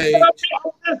backstage.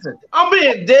 Listen, I'm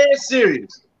being dead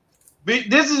serious.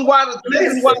 This is why you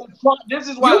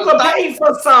can pay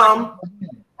for some.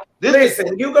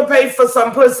 Listen, you can pay for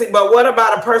some pussy, but what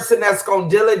about a person that's gonna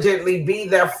diligently be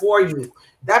there for you?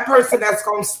 That person that's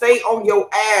gonna stay on your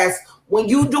ass when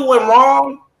you doing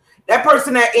wrong. That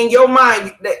person that in your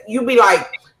mind that you be like,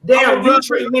 damn, you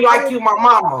treat me like you my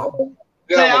mama.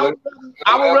 I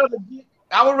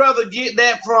would rather get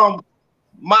that from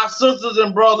my sisters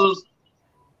and brothers,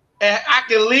 and I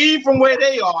can leave from where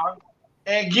they are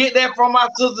and get that from my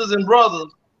sisters and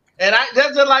brothers. And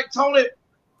that's just like Tony.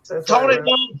 Tony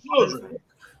wants children,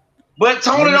 but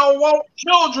Tony don't want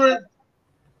children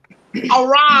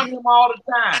around him all the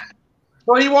time.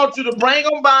 So he wants you to bring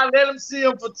them by, let him see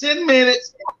them for 10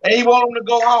 minutes, and he wants them to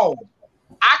go home.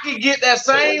 I can get that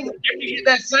same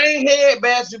head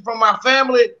bashing from my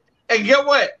family, and get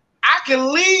what? I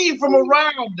can leave from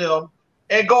around them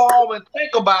and go home and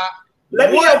think about.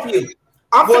 Let me help you.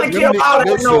 I'm going to kill all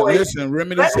that noise.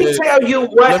 Let me tell you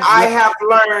what I have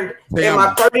learned in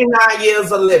my 39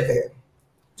 years of living.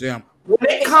 Damn. When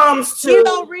it comes to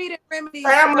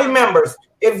family members,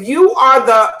 if you are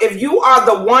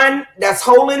the one that's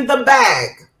holding the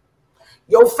bag,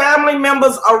 your family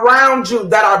members around you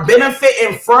that are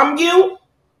benefiting from you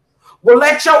will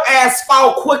let your ass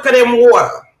fall quicker than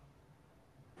water.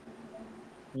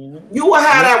 You will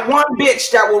have that one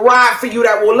bitch that will ride for you,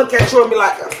 that will look at you and be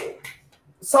like,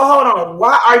 so hold on,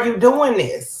 why are you doing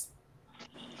this?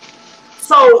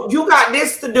 So you got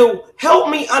this to do. Help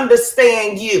me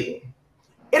understand you.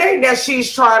 It ain't that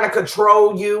she's trying to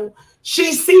control you.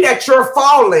 She see that you're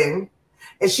falling,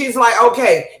 and she's like,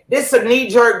 okay, this is a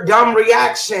knee-jerk, dumb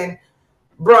reaction.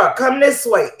 Bruh, come this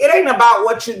way. It ain't about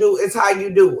what you do, it's how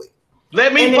you do it.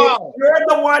 Let me fall. If you're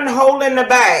the one holding the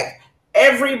bag,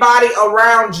 everybody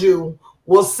around you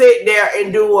will sit there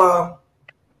and do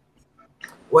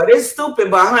well, it's stupid,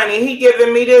 but honey, he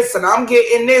giving me this and I'm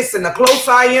getting this, and the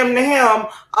closer I am to him,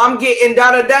 I'm getting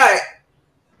da-da-da.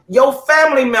 Your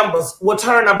family members will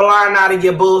turn a blind eye to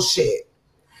your bullshit.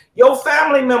 Your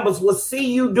family members will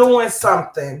see you doing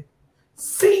something,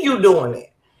 see you doing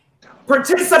it,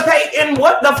 participate in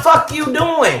what the fuck you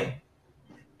doing,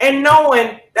 and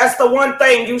knowing that's the one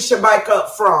thing you should back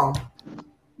up from.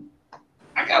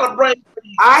 I got a break.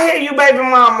 I hear you, baby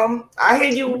mama. I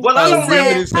hear you. Well,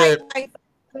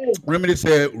 Remedy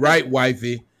said, right,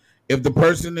 wifey. If the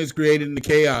person is creating the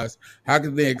chaos, how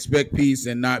can they expect peace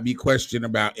and not be questioned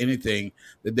about anything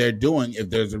that they're doing if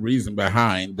there's a reason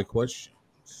behind the question?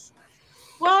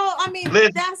 Well, I mean,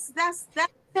 that's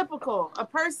typical. A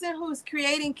person who's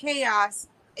creating chaos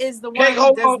is the one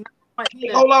who does not want to.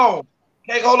 Hold on.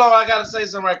 I gotta say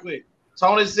something right quick.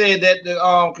 Tony said that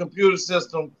the computer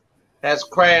system has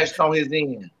crashed on his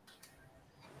end.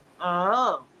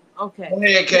 Oh, okay. Go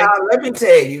ahead, Kay. Now, let me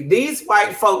tell you, these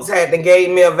white folks had to give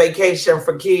me a vacation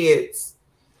for kids.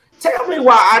 Tell me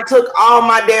why I took all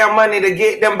my damn money to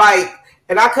get them bike,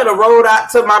 and I could have rolled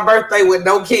out to my birthday with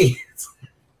no kids.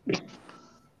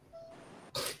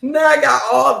 Now I got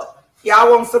all.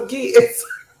 Y'all want some kids?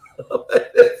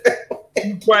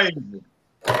 You crazy.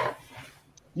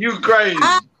 You crazy.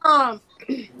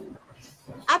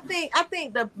 I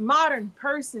think the modern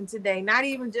person today, not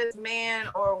even just man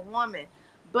or woman,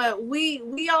 but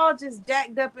we all just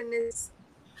jacked up in this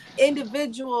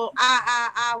individual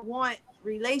I want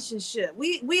relationship.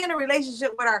 We in a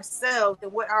relationship with ourselves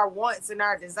and with our wants and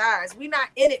our desires. We're not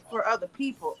in it for other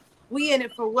people. We in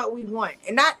it for what we want.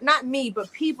 And not me,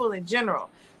 but people in general.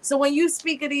 So when you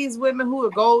speak of these women who are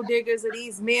gold diggers, or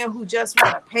these men who just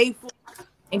want to pay for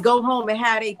and go home and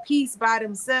have a peace by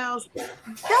themselves,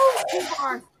 those people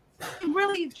are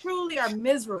really truly are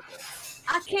miserable.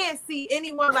 I can't see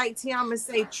anyone like Tiama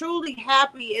say truly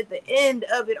happy at the end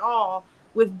of it all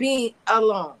with being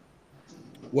alone.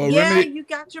 Well, yeah, Remedy, you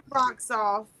got your rocks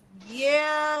off.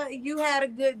 Yeah, you had a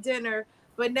good dinner.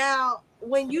 But now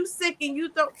when you sick and you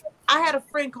throw, I had a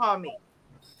friend call me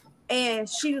and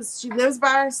she lives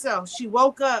by herself. She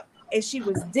woke up and she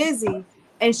was dizzy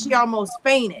and she almost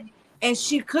fainted and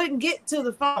she couldn't get to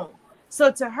the phone. So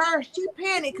to her, she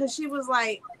panicked because she was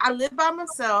like, I live by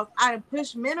myself. I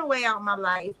pushed men away out of my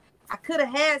life. I could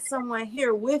have had someone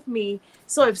here with me.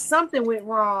 So if something went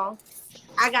wrong,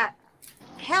 I got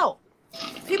help.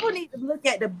 People need to look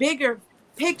at the bigger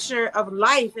picture of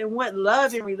life and what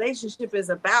love and relationship is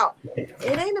about. It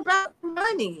ain't about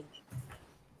money.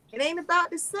 It ain't about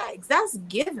the sex. That's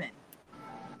given.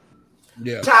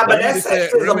 yeah. But that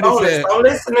sex is a bonus. Don't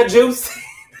listen to Juice.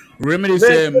 Remedy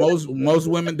said most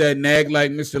women that nag,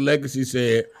 like Mr. Legacy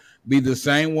said, be the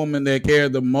same woman that care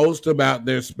the most about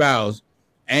their spouse,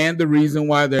 and the reason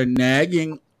why they're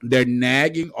nagging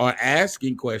or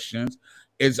asking questions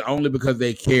is only because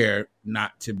they care,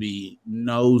 not to be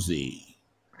nosy.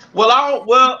 Well,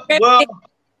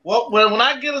 when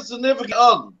I get a significant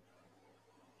other,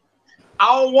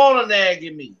 I don't want to nag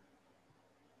at me.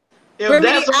 If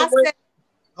Remedy, that's a way,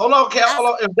 hold on.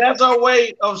 If that's her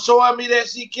way of showing me that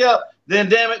she care, then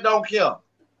damn it, don't care.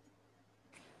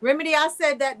 Remedy, I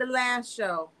said that the last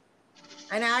show,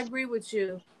 and I agree with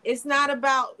you. It's not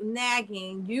about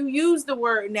nagging. You use the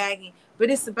word nagging, but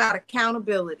it's about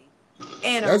accountability.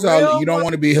 And that's all. You don't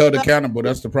want to be held accountable.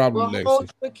 That's the problem, Lexi.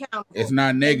 It's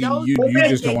not nagging. You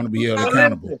just don't want to be held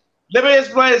accountable. Let me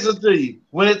explain this to you.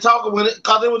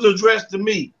 Because it was addressed to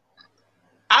me.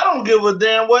 I don't give a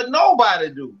damn what nobody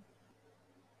do.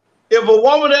 If a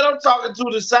woman that I'm talking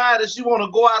to decides that she want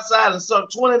to go outside and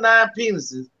suck 29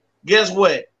 penises, guess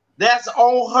what? That's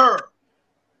on her.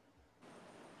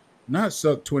 Not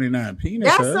suck 29 penises.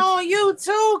 That's on you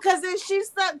too, because if she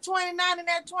sucked 29 and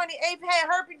that 28th had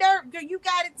herpy dirt, girl, you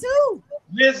got it too.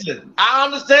 Listen, I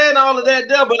understand all of that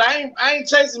there, but I ain't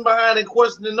chasing behind and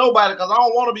questioning nobody because I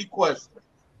don't want to be questioned.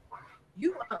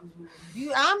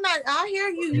 I hear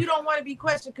you. You don't want to be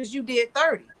questioned because you did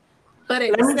 30. But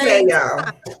at Let the me same tell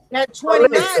time, that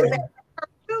 29,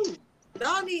 listen.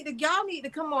 y'all need to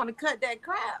come on and cut that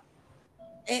crap.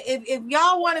 And if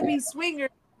y'all want to be swingers,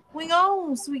 swing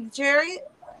on, sweet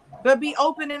chariot, but be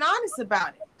open and honest about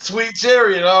it. Sweet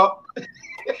chariot, huh?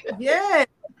 Yeah,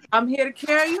 I'm here to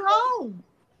carry you home.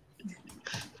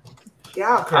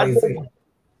 Y'all crazy.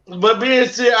 But being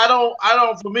serious, I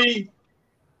don't. For me,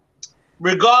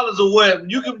 regardless of what,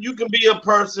 you can be a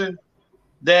person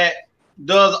that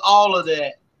does all of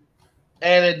that,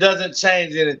 and it doesn't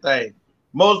change anything.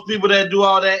 Most people that do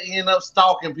all that end up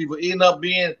stalking people, end up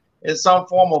being in some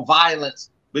form of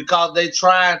violence because they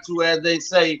trying to, as they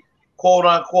say, quote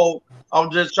unquote,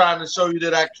 I'm just trying to show you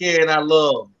that I care and I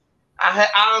love.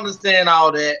 I understand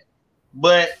all that,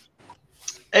 but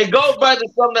it goes back to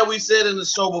something that we said in the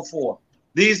show before.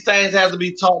 These things have to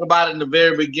be talked about in the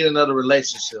very beginning of the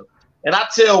relationship. And I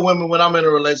tell women when I'm in a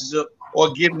relationship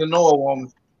or getting to know a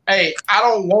woman, hey, I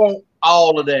don't want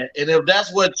all of that. And if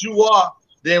that's what you are,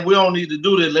 then we don't need to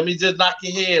do this. Let me just knock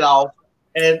your head off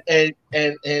and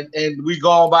we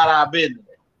go on about our business.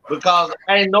 Because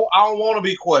I don't want to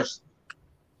be questioned.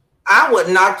 I would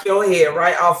knock your head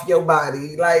right off your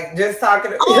body. Like, just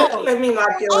talking to let me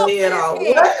knock your head off.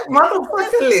 What?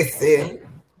 Motherfucker, listen.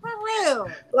 For real.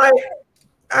 Like,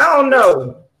 I don't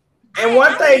know. And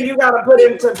one thing you got to put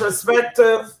into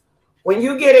perspective, when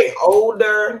you getting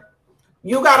older,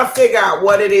 you got to figure out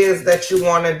what it is that you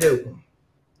want to do.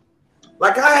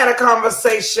 Like, I had a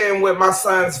conversation with my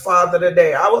son's father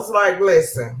today. I was like,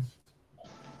 listen,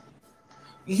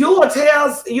 you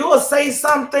will say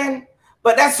something,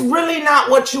 but that's really not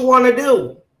what you want to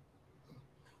do.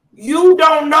 You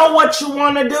don't know what you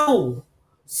want to do.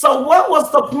 So what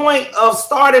was the point of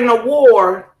starting a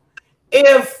war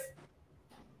if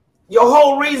your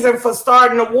whole reason for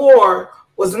starting a war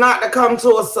was not to come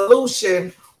to a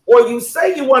solution, or you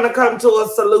say you want to come to a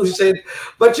solution,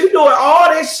 but you're doing all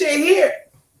this shit here?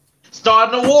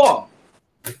 Starting a war.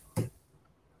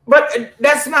 But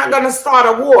that's not going to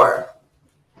start a war.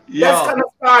 Yeah. That's going to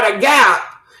start a gap.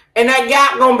 And that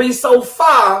gap going to be so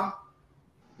far.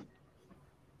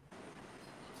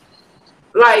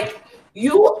 Like,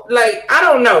 I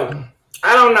don't know.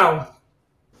 I don't know.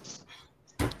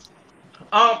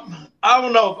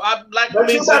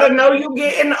 But you better know you're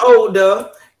getting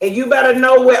older, and you better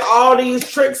know with all these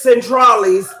tricks and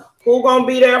trolleys who gonna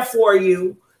be there for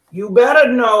you. You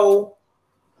better know.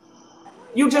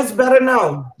 You just better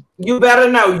know. You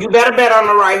better know. You better bet on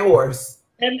the right horse.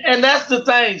 And that's the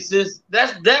thing, sis.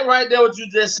 That right there, what you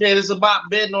just said, it's about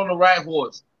betting on the right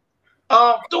horse.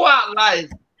 Throughout life,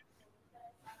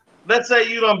 let's say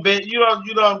you done been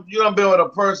with a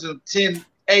person 10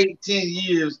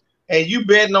 years, and you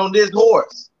betting on this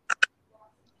horse.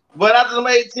 But after them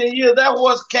 18 years, that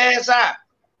horse cash out.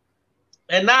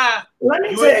 And now, let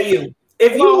me tell you,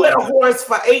 if you with a horse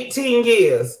for 18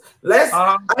 years,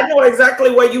 I know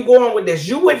exactly where you going with this.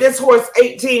 You with this horse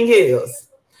 18 years.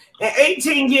 In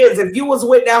 18 years, if you was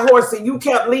with that horse and you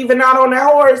kept leaving out on that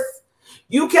horse,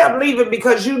 you kept leaving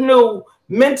because you knew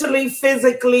mentally,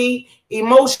 physically,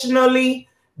 emotionally,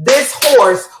 this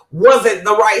horse wasn't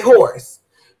the right horse.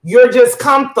 You're just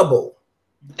comfortable.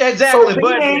 Exactly.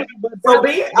 No,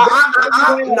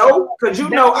 because you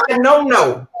know I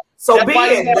know. So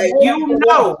being that you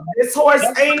know this horse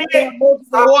ain't it,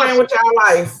 stop playing with your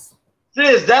life.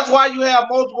 Sis, that's why you have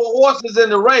multiple horses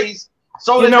in the race.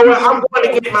 So you know what? I'm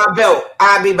going to get my belt.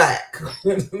 I'll be back.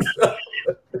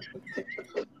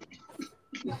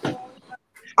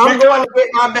 I'm going to get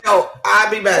my belt.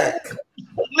 I'll be back.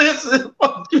 Listen.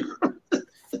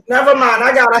 Never mind.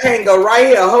 I got a hanger right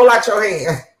here. Hold out your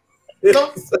hand. You're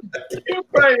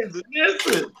crazy.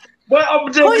 Listen. But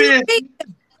I'm just being.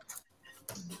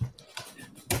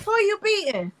 Who you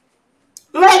beating?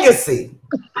 Legacy.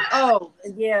 Oh,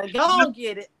 yeah. Go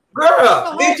get it.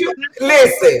 Girl, did you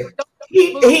listen?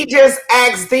 He just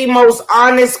asked the most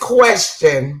honest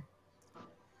question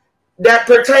that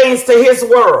pertains to his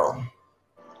world.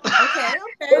 Okay.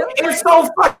 It's so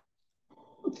funny.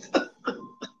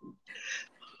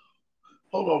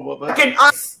 Hold on, what?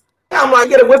 I'm like,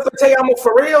 get a whiff of Tayama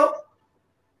for real.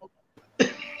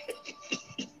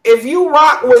 If you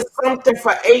rock with something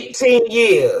for 18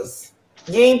 years,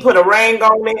 you ain't put a ring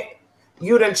on it,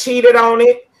 you done cheated on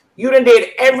it, you done did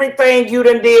everything you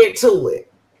done did to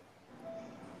it.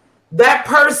 That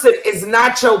person is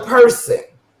not your person.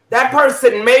 That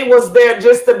person was there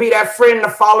just to be that friend to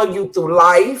follow you through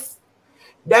life.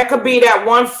 That could be that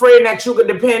one friend that you could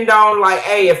depend on, like,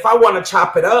 hey, if I want to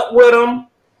chop it up with them.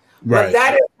 Right. But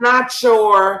that is not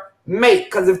your mate.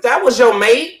 Because if that was your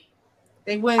mate,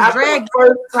 they wouldn't after drag the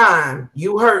first time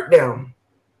you hurt them,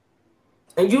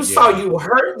 and you saw you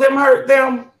hurt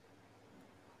them,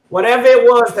 whatever it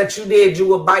was that you did, you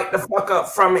would bite the fuck up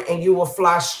from it and you would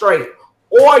fly straight.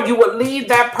 Or you would leave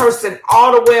that person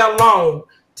all the way alone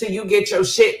till you get your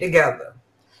shit together.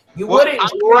 You wouldn't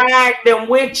drag them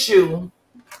with you.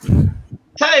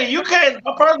 Hey, you can't.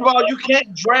 First of all, you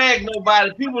can't drag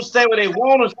nobody. People stay where they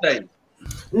want to stay.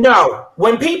 No,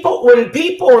 when people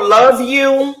love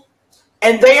you,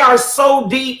 and they are so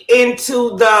deep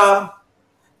into the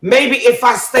maybe if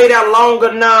I stay there long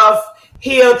enough,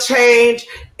 he'll change.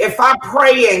 If I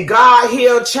pray and God,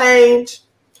 he'll change.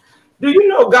 Do you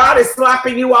know God is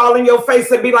slapping you all in your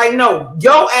face and be like, no,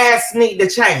 your ass need to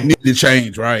change. Need to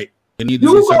change, right? You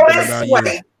go this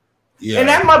way. Yeah. And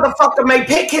that motherfucker may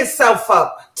pick himself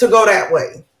up to go that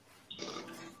way.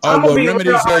 Oh, well,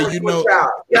 Remedy said, you know,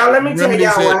 y'all, let me tell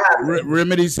y'all what happened.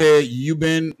 Remedy said you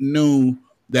knew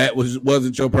that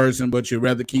wasn't your person, but you'd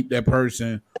rather keep that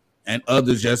person and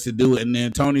others just to do it. And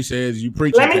then Tony says you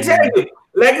preach. Let me tell you,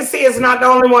 Legacy is not the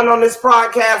only one on this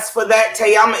podcast for that.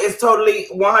 Tayama is totally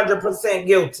 100%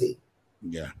 guilty.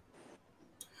 Yeah.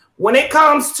 When it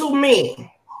comes to me,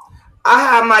 I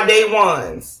have my day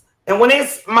ones. And when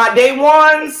it's my day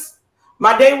ones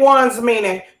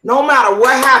meaning no matter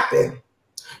what happened,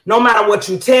 no matter what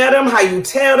you tell them, how you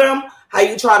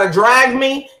try to drag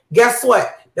me, guess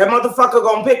what? That motherfucker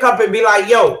gonna pick up and be like,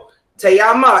 yo,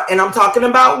 Tayama, and I'm talking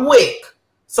about Wick.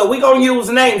 So we gonna use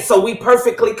names so we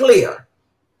perfectly clear.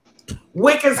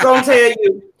 Wick is gonna tell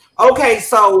you, okay,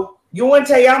 so you and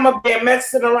Tayama been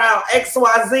messing around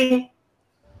XYZ.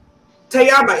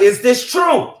 Tayama, is this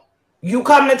true? You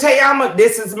come to Tayama,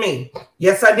 this is me.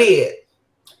 Yes, I did.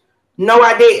 No,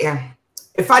 I didn't.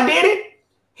 If I did it,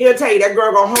 he'll tell you that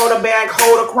girl gonna hold a bag,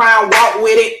 hold a crown, walk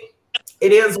with it.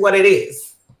 It is what it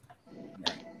is.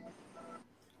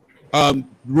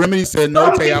 Remedy said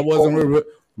no, Tay.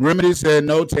 Remedy said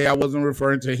no, Tay. I wasn't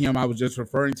referring to him. I was just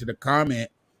referring to the comment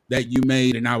that you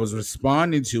made, and I was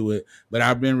responding to it. But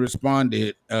I've been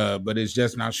responded, but it's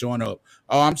just not showing up.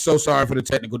 Oh, I'm so sorry for the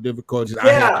technical difficulties. I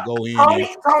had to go in.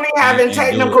 Tony having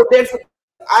technical difficulties.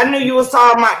 I knew you was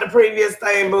talking about the previous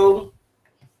thing, boo.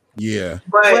 Yeah,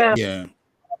 but yeah.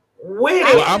 With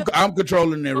it, well, I'm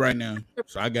controlling it right now,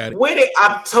 so I got it. With it,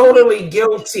 I'm totally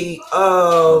guilty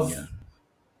of. Yeah.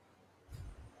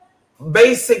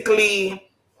 Basically,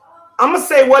 I'm gonna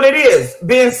say what it is: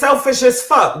 being selfish as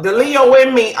fuck. The Leo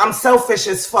in me, I'm selfish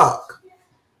as fuck.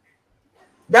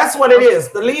 That's what it is.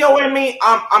 The Leo in me,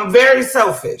 I'm very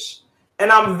selfish,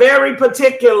 And I'm very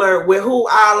particular with who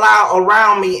I allow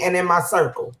around me and in my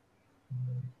circle.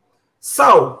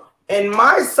 So in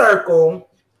my circle,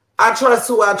 I trust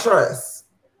who I trust.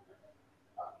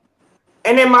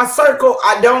 And in my circle,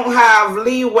 I don't have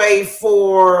leeway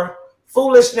for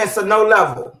foolishness of no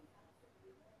level.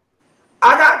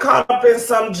 I got caught up in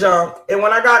some junk. And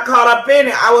when I got caught up in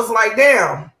it, I was like,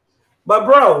 damn. But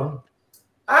bro,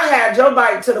 I had your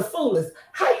bike to the fullest.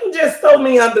 How you just throw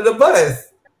me under the bus?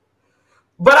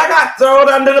 But I got thrown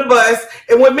under the bus.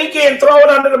 And with me getting thrown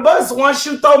under the bus, once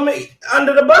you throw me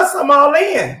under the bus, I'm all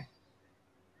in.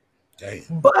 Damn.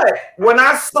 But when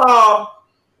I saw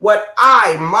what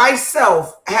I,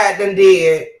 myself, had done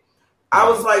did, I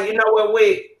was like, you know what,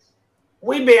 we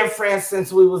been friends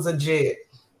since we was a jit.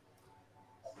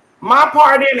 My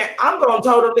part in it, I'm going to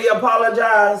totally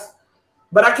apologize.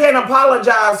 But I can't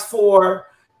apologize for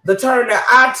the turn that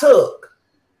I took.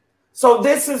 So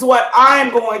this is what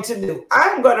I'm going to do.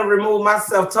 I'm going to remove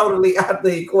myself totally out of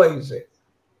the equation.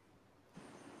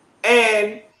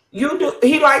 And you do.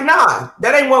 He like, nah,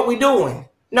 that ain't what we doing.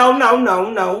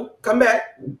 No. Come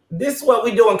back. This is what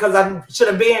we doing because I should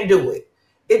have been do it.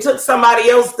 It took somebody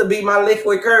else to be my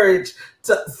liquid courage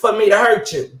for me to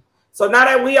hurt you. So now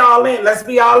that we all in, let's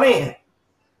be all in.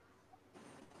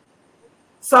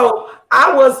 So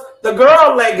I was the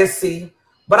girl legacy,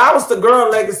 but I was the girl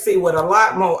legacy with a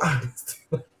lot more honesty.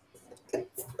 But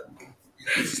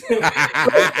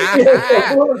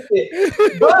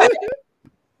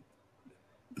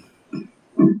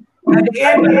at the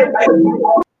end of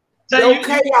the day, your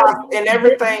chaos and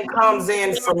everything comes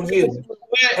in from you.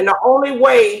 And the only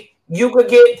way you could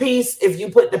get peace if you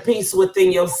put the peace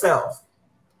within yourself.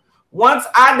 Once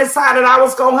I decided I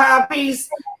was going to have peace,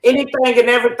 anything and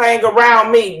everything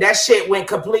around me, that shit went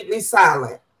completely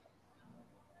silent.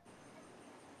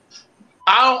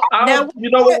 I don't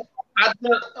you know what?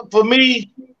 For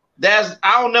me, I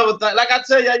don't never think, like I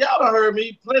tell y'all done heard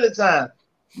me plenty of times.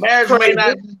 Marriage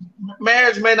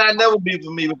may not never be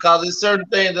for me because there's certain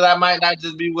things that I might not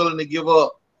just be willing to give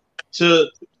up to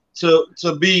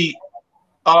be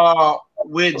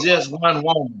with just one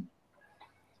woman.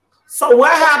 So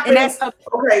what happened?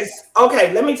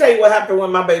 Okay, let me tell you what happened when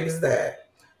my baby's dad.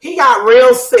 He got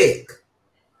real sick.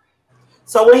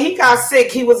 So when he got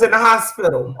sick, he was in the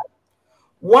hospital.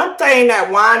 One thing that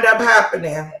wound up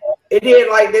happening, it did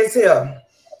like this here.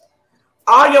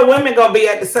 All your women gonna be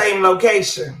at the same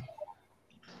location.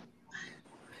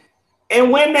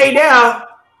 And when they there,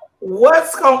 you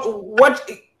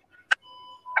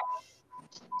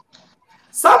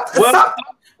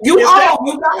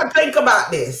gotta think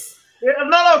about this.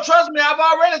 No, trust me, I've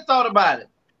already thought about it.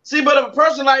 See, but if a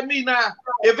person like me now,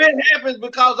 if it happens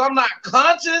because I'm not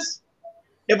conscious,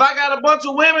 if I got a bunch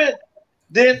of women,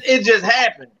 then it just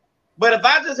happened. But if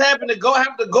I just happen to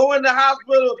have to go in the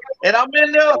hospital and I'm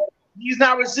in there, he's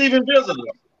not receiving visitors.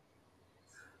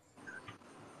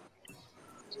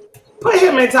 Put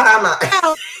him in timeout.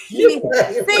 See,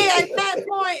 at that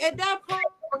point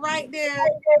right there,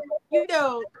 you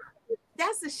know,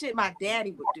 that's the shit my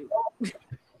daddy would do.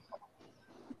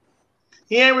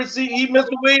 Mr.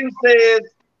 Williams says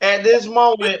at this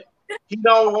moment, he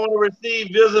don't want to receive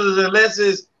visitors unless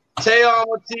it's Taylor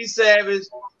T. Savage,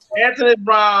 Anthony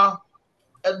Brown,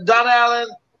 Don Allen.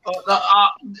 I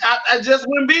just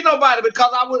wouldn't be nobody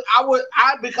because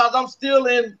because I'm still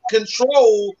in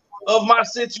control of my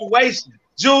situation.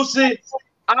 Juicy,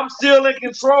 I'm still in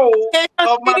control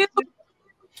of my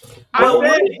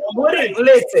situation.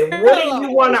 Wouldn't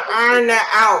you want to iron that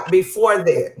out before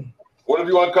then? What if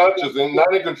you're unconscious and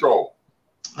not in control?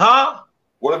 Huh?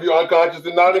 What if you're unconscious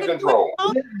and not in control?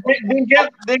 I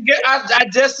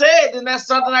just said, then that's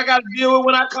something I got to deal with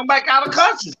when I come back out of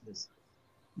consciousness.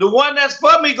 The one that's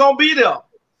for me gonna be there.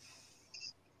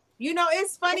 You know,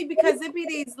 it's funny because it be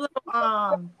these little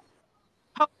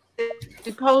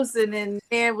posting and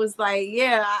man was like,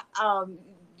 yeah,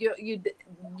 you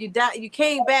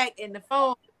came back and the phone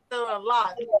was still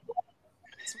unlocked.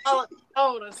 Swallowed the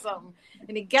phone or something.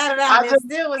 And he got it out and it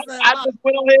still was I just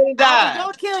went on ahead and died.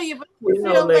 Don't kill you, but you you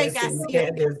know, feel legacy, like I you see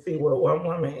can't it. just be with one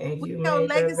woman and you know, made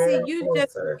legacy, that very you clear,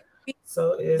 just sir.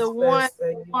 So it's the one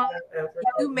that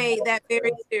you made that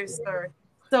very clear, sir.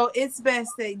 So it's best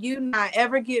that you not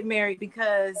ever get married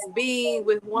because being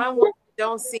with one woman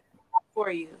don't seem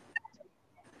for you.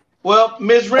 Well,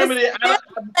 Miss Remedy,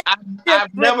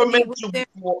 I've never met you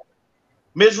before.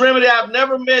 Miss Remedy, I've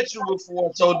never met you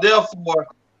before, so therefore,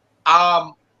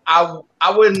 I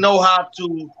wouldn't know how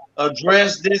to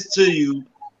address this to you.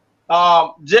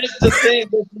 Just the thing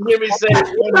that you hear me say.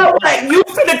 You know what? You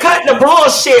finna cut the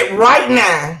bullshit right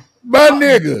now, my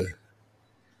nigga.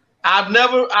 I've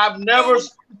never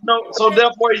No, so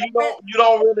therefore you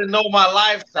don't really know my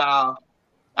lifestyle.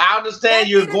 I understand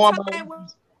you're going by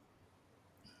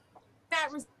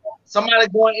somebody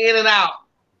going in and out.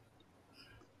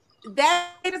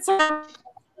 That the time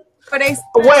where they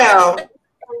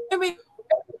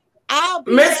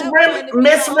Miss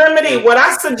Remedy, what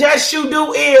I suggest you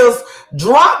do is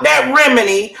drop that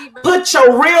remedy, put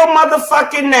your real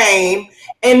motherfucking name,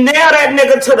 and nail that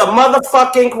nigga to the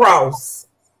motherfucking cross.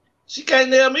 She can't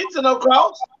nail me to no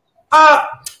cross.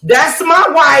 That's my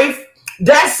wife.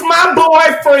 That's my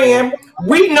boyfriend.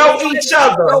 We know each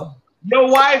other. Your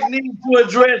wife needs to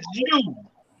address you.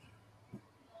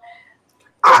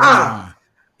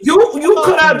 You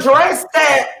could address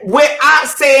that without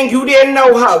saying you didn't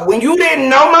know her. When you didn't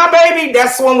know my baby,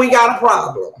 that's when we got a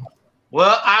problem.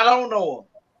 Well, I don't know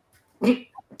her.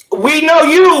 We know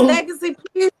you. Legacy,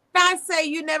 please not say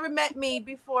you never met me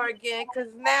before again,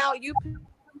 because now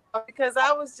because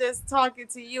I was just talking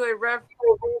to you in reference.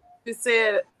 You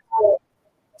said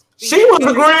she was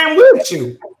agreeing with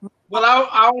you. Well,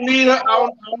 I don't need her. I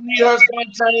don't need her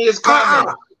spontaneous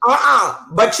comment.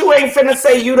 But you ain't finna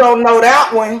say you don't know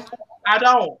that one. I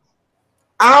don't.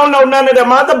 I don't know none of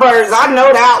them other birds. I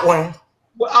know that one.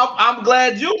 Well, I'm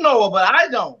glad you know her, but I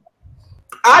don't.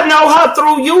 I know her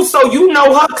through you, so you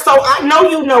know her, so I know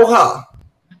you know her.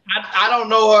 I don't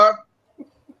know her.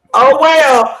 Oh,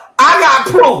 well, I got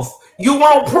proof. You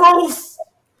want proof?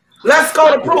 Let's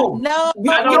go to proof. No,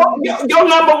 your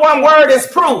number one word is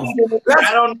proof.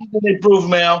 I don't need any proof,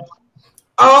 ma'am.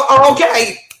 Oh,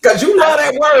 okay. Because you love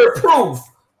that word, proof.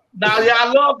 Now, yeah,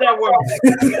 I love that word.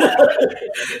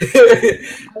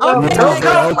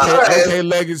 Okay,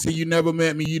 Legacy, you never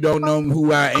met me. You don't know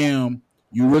who I am.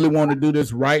 You really want to do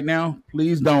this right now?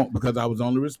 Please don't, because I was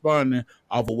only responding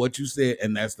off of what you said,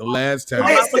 and that's the last time.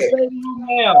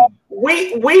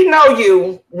 We know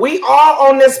you. We all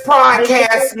on this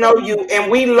podcast know you,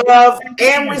 and we love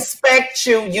and respect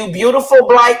you, you beautiful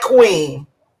black queen.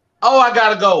 Oh, I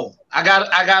gotta go. I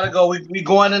gotta go. We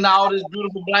going into all this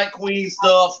beautiful black queen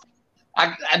stuff.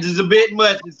 It's a bit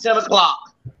much. It's 10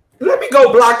 o'clock. Let me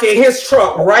go block in his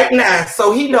truck right now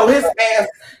so he know his ass.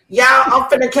 Y'all, I'm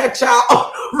finna catch y'all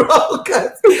on the road,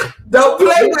 cause don't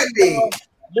play with me.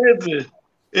 Listen,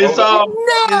 it's No,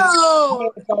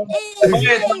 he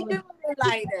ain't doing it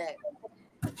like that.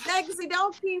 Legacy,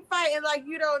 don't keep fighting like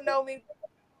you don't know me.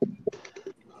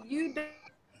 You don't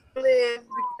live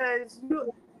because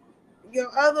your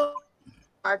other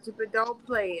Archie, but don't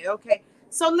play it, okay?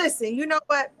 So listen, you know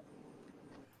what?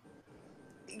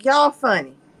 Y'all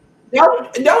funny.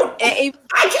 Don't. I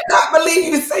cannot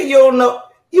believe you say you don't know.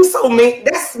 You so mean.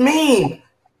 That's mean.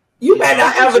 You better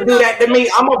not ever do that to me.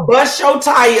 I'm gonna bust your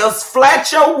tires, flat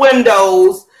your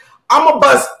windows. I'm gonna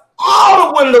bust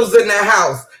all the windows in the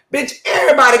house, bitch.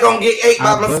 Everybody gonna get ate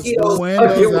by mosquitoes.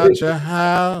 Windows out your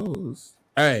house.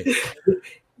 Hey,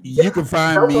 you can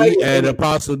find me at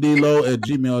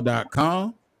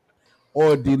apostledelo@gmail.com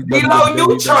or D-Lo,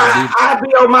 you try. I'll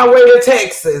be on my way to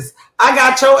Texas. I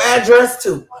got your address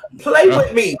too. Play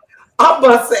with me. I'm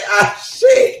busting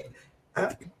shit.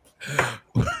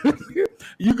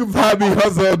 You can find me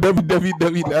also on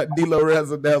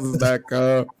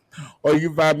www.deloresidentials.com, or you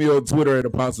can find me on Twitter at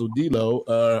Apostle Delo,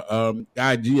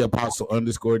 IG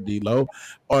Apostle_Delo,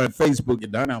 or on Facebook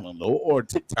at Don Allen Low, or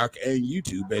TikTok and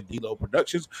YouTube at Delo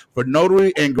Productions for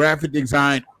notary and graphic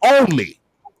design only.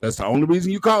 That's the only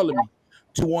reason you calling me.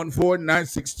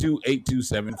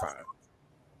 214-962-8275.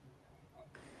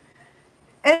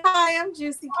 And hi, I'm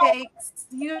Juicy Cakes.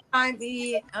 You find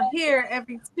me here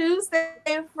every Tuesday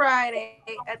and Friday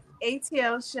at the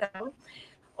ATL show.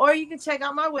 Or you can check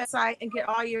out my website and get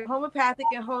all your homeopathic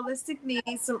and holistic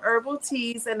needs, some herbal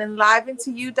teas, and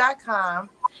enliventoyou.com.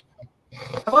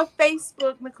 I'm on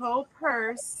Facebook, Nicole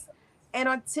Purse, and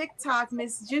on TikTok,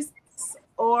 Miss Juicy,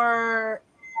 or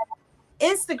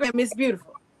Instagram, Miss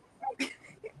Beautiful.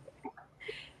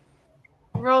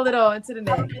 Roll it on to the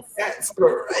next. That's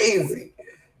crazy.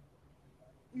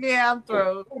 Yeah, I'm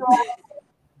through.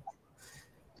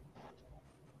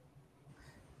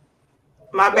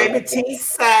 My baby T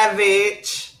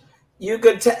Savage. You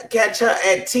could catch her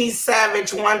at T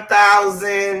Savage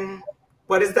 1000.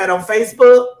 What is that on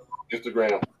Facebook?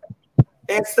 Instagram.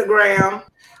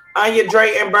 Anya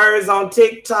Drayton Birds on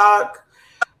TikTok.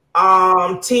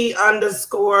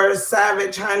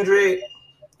 T_Savage100.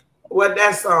 What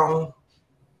that song?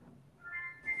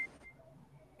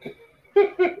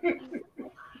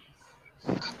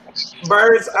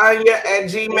 Birds Anya at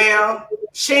Gmail.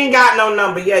 She ain't got no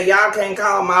number. Yeah, y'all can't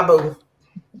call my boo.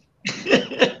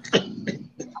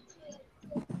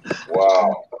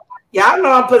 Wow. Y'all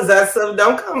know I'm possessive.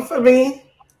 Don't come for me.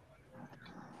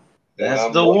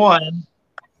 That's the one.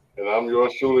 And I'm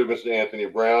yours truly, Mr. Anthony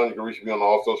Brown. You can reach me on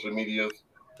all social medias,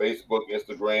 Facebook,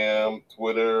 Instagram,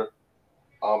 Twitter,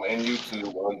 and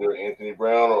YouTube under Anthony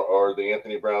Brown or The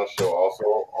Anthony Brown Show. Also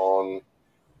on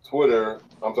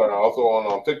also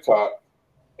on TikTok,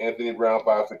 Anthony Brown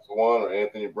 561 or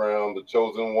Anthony Brown The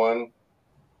Chosen One.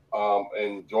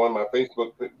 And join my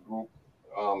Facebook group,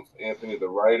 Anthony the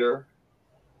Writer.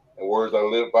 And words I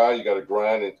live by, you got to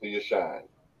grind until you shine.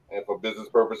 And for business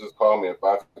purposes, call me at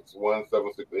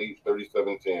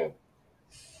 561-768-3710.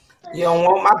 You don't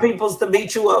want my peoples to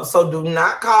beat you up, so do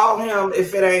not call him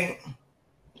if it ain't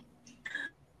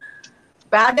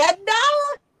about that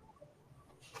dollar.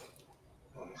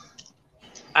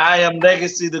 I am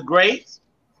Legacy the Great.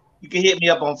 You can hit me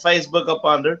up on Facebook up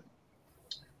under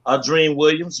Dream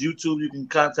Williams. YouTube, you can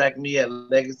contact me at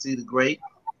Legacy the Great.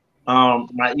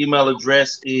 My email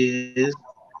address is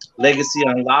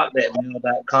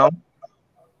legacyunlocked@mail.com.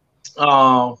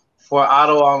 For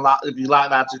auto unlock, if you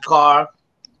locked out your car,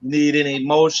 need any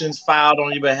motions filed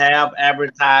on your behalf,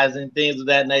 advertising, things of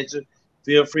that nature,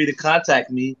 feel free to contact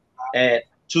me at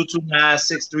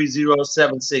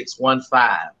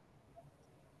 229-630-7615.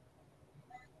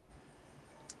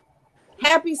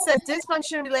 Happy says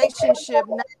dysfunctional relationship,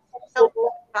 not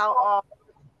about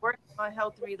working on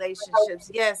healthy relationships.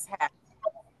 Yes, happy.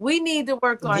 We need to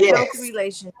work on healthy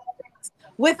relationships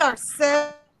with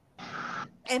ourselves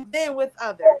and then with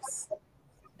others.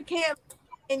 You can't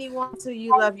anyone till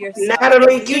you love yourself.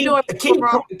 Natalie, keep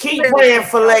praying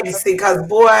for Legacy, because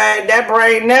boy, that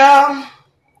brain now,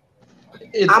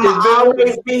 I'ma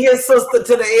always be his sister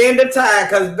to the end of time,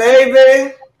 because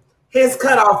baby, his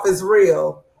cutoff is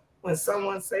real. When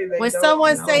someone say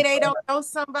they don't know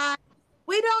somebody,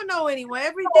 we don't know anyone.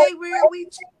 Every day we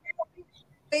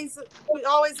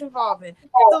always involving.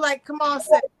 So like, come on,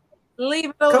 say, leave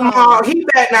it alone. Come on, he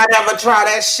better not ever try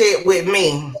that shit with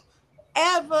me.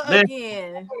 Ever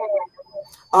again.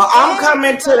 I'm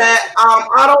coming to that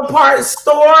auto parts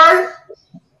store,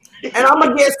 and I'm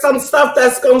gonna get some stuff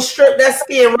that's gonna strip that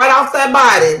skin right off that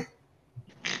body.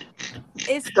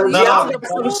 It's some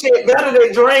shit better than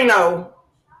Drano.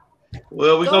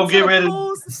 Well, we're gonna get ready.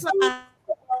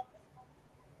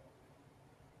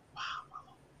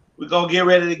 We're gonna get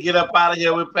ready to get up out of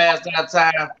here. We're past our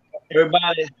time.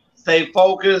 Everybody, stay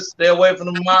focused. Stay away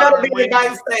from the moderate.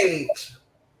 Backstage.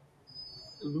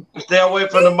 Stay away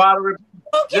from the moderate.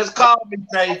 Just call me,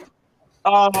 Tay.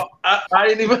 I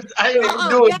ain't even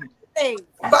doing it.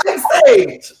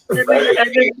 Backstage. And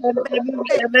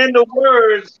then the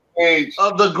words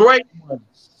of the great one.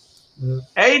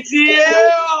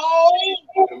 ATL.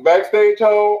 Backstage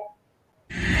home.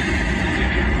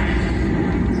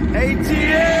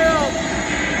 ATL.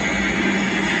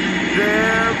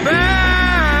 They're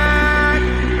back.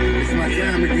 It's my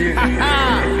time again.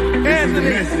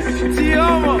 Anthony,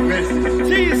 Tioma,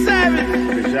 G7,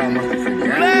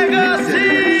 Legacy.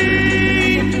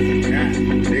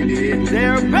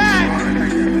 They're back.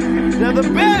 They're the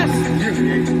best.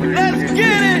 Let's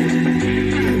get it.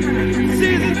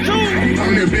 Season 2.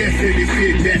 I'm the best in this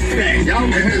shit, that's fact.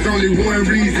 And there's only one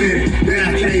reason that I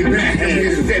came back. I'm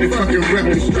here to set the fucking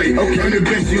record straight. Okay, I'm the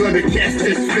best, you other cats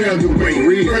just failed the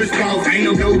way. First off,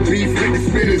 ain't no beef with the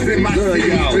spinners in my city.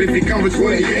 But if you come with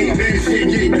 28, then shit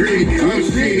get gritty. I'm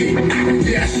shitty.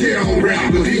 Yeah, I shit on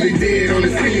rappers. Even dead on the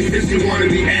scene, if you wanna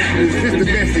be actors. It's the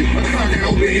message. I'm talking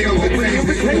open hell with things.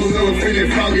 The cool little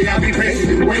feeling foggy, I'll be patient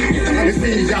and wait. It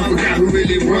seems y'all forgot who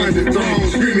really runs the throne.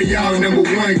 Screaming y'all number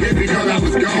one, just because I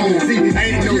was gone. See,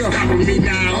 ain't no stopping me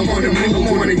now. I'm on the move. I'm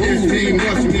on against team.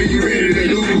 Watch me, you ready to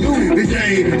lose. The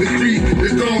game, the street, the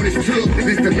throne is took.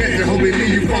 This the message. Hope it leave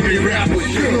you from the rapper.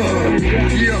 Sure.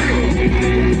 Yeah.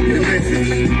 The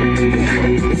message.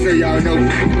 So y'all know.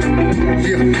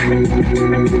 Yeah.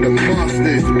 The monster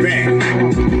is back.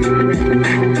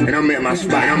 And I'm at my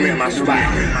spot.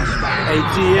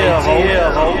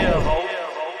 ATL, ho.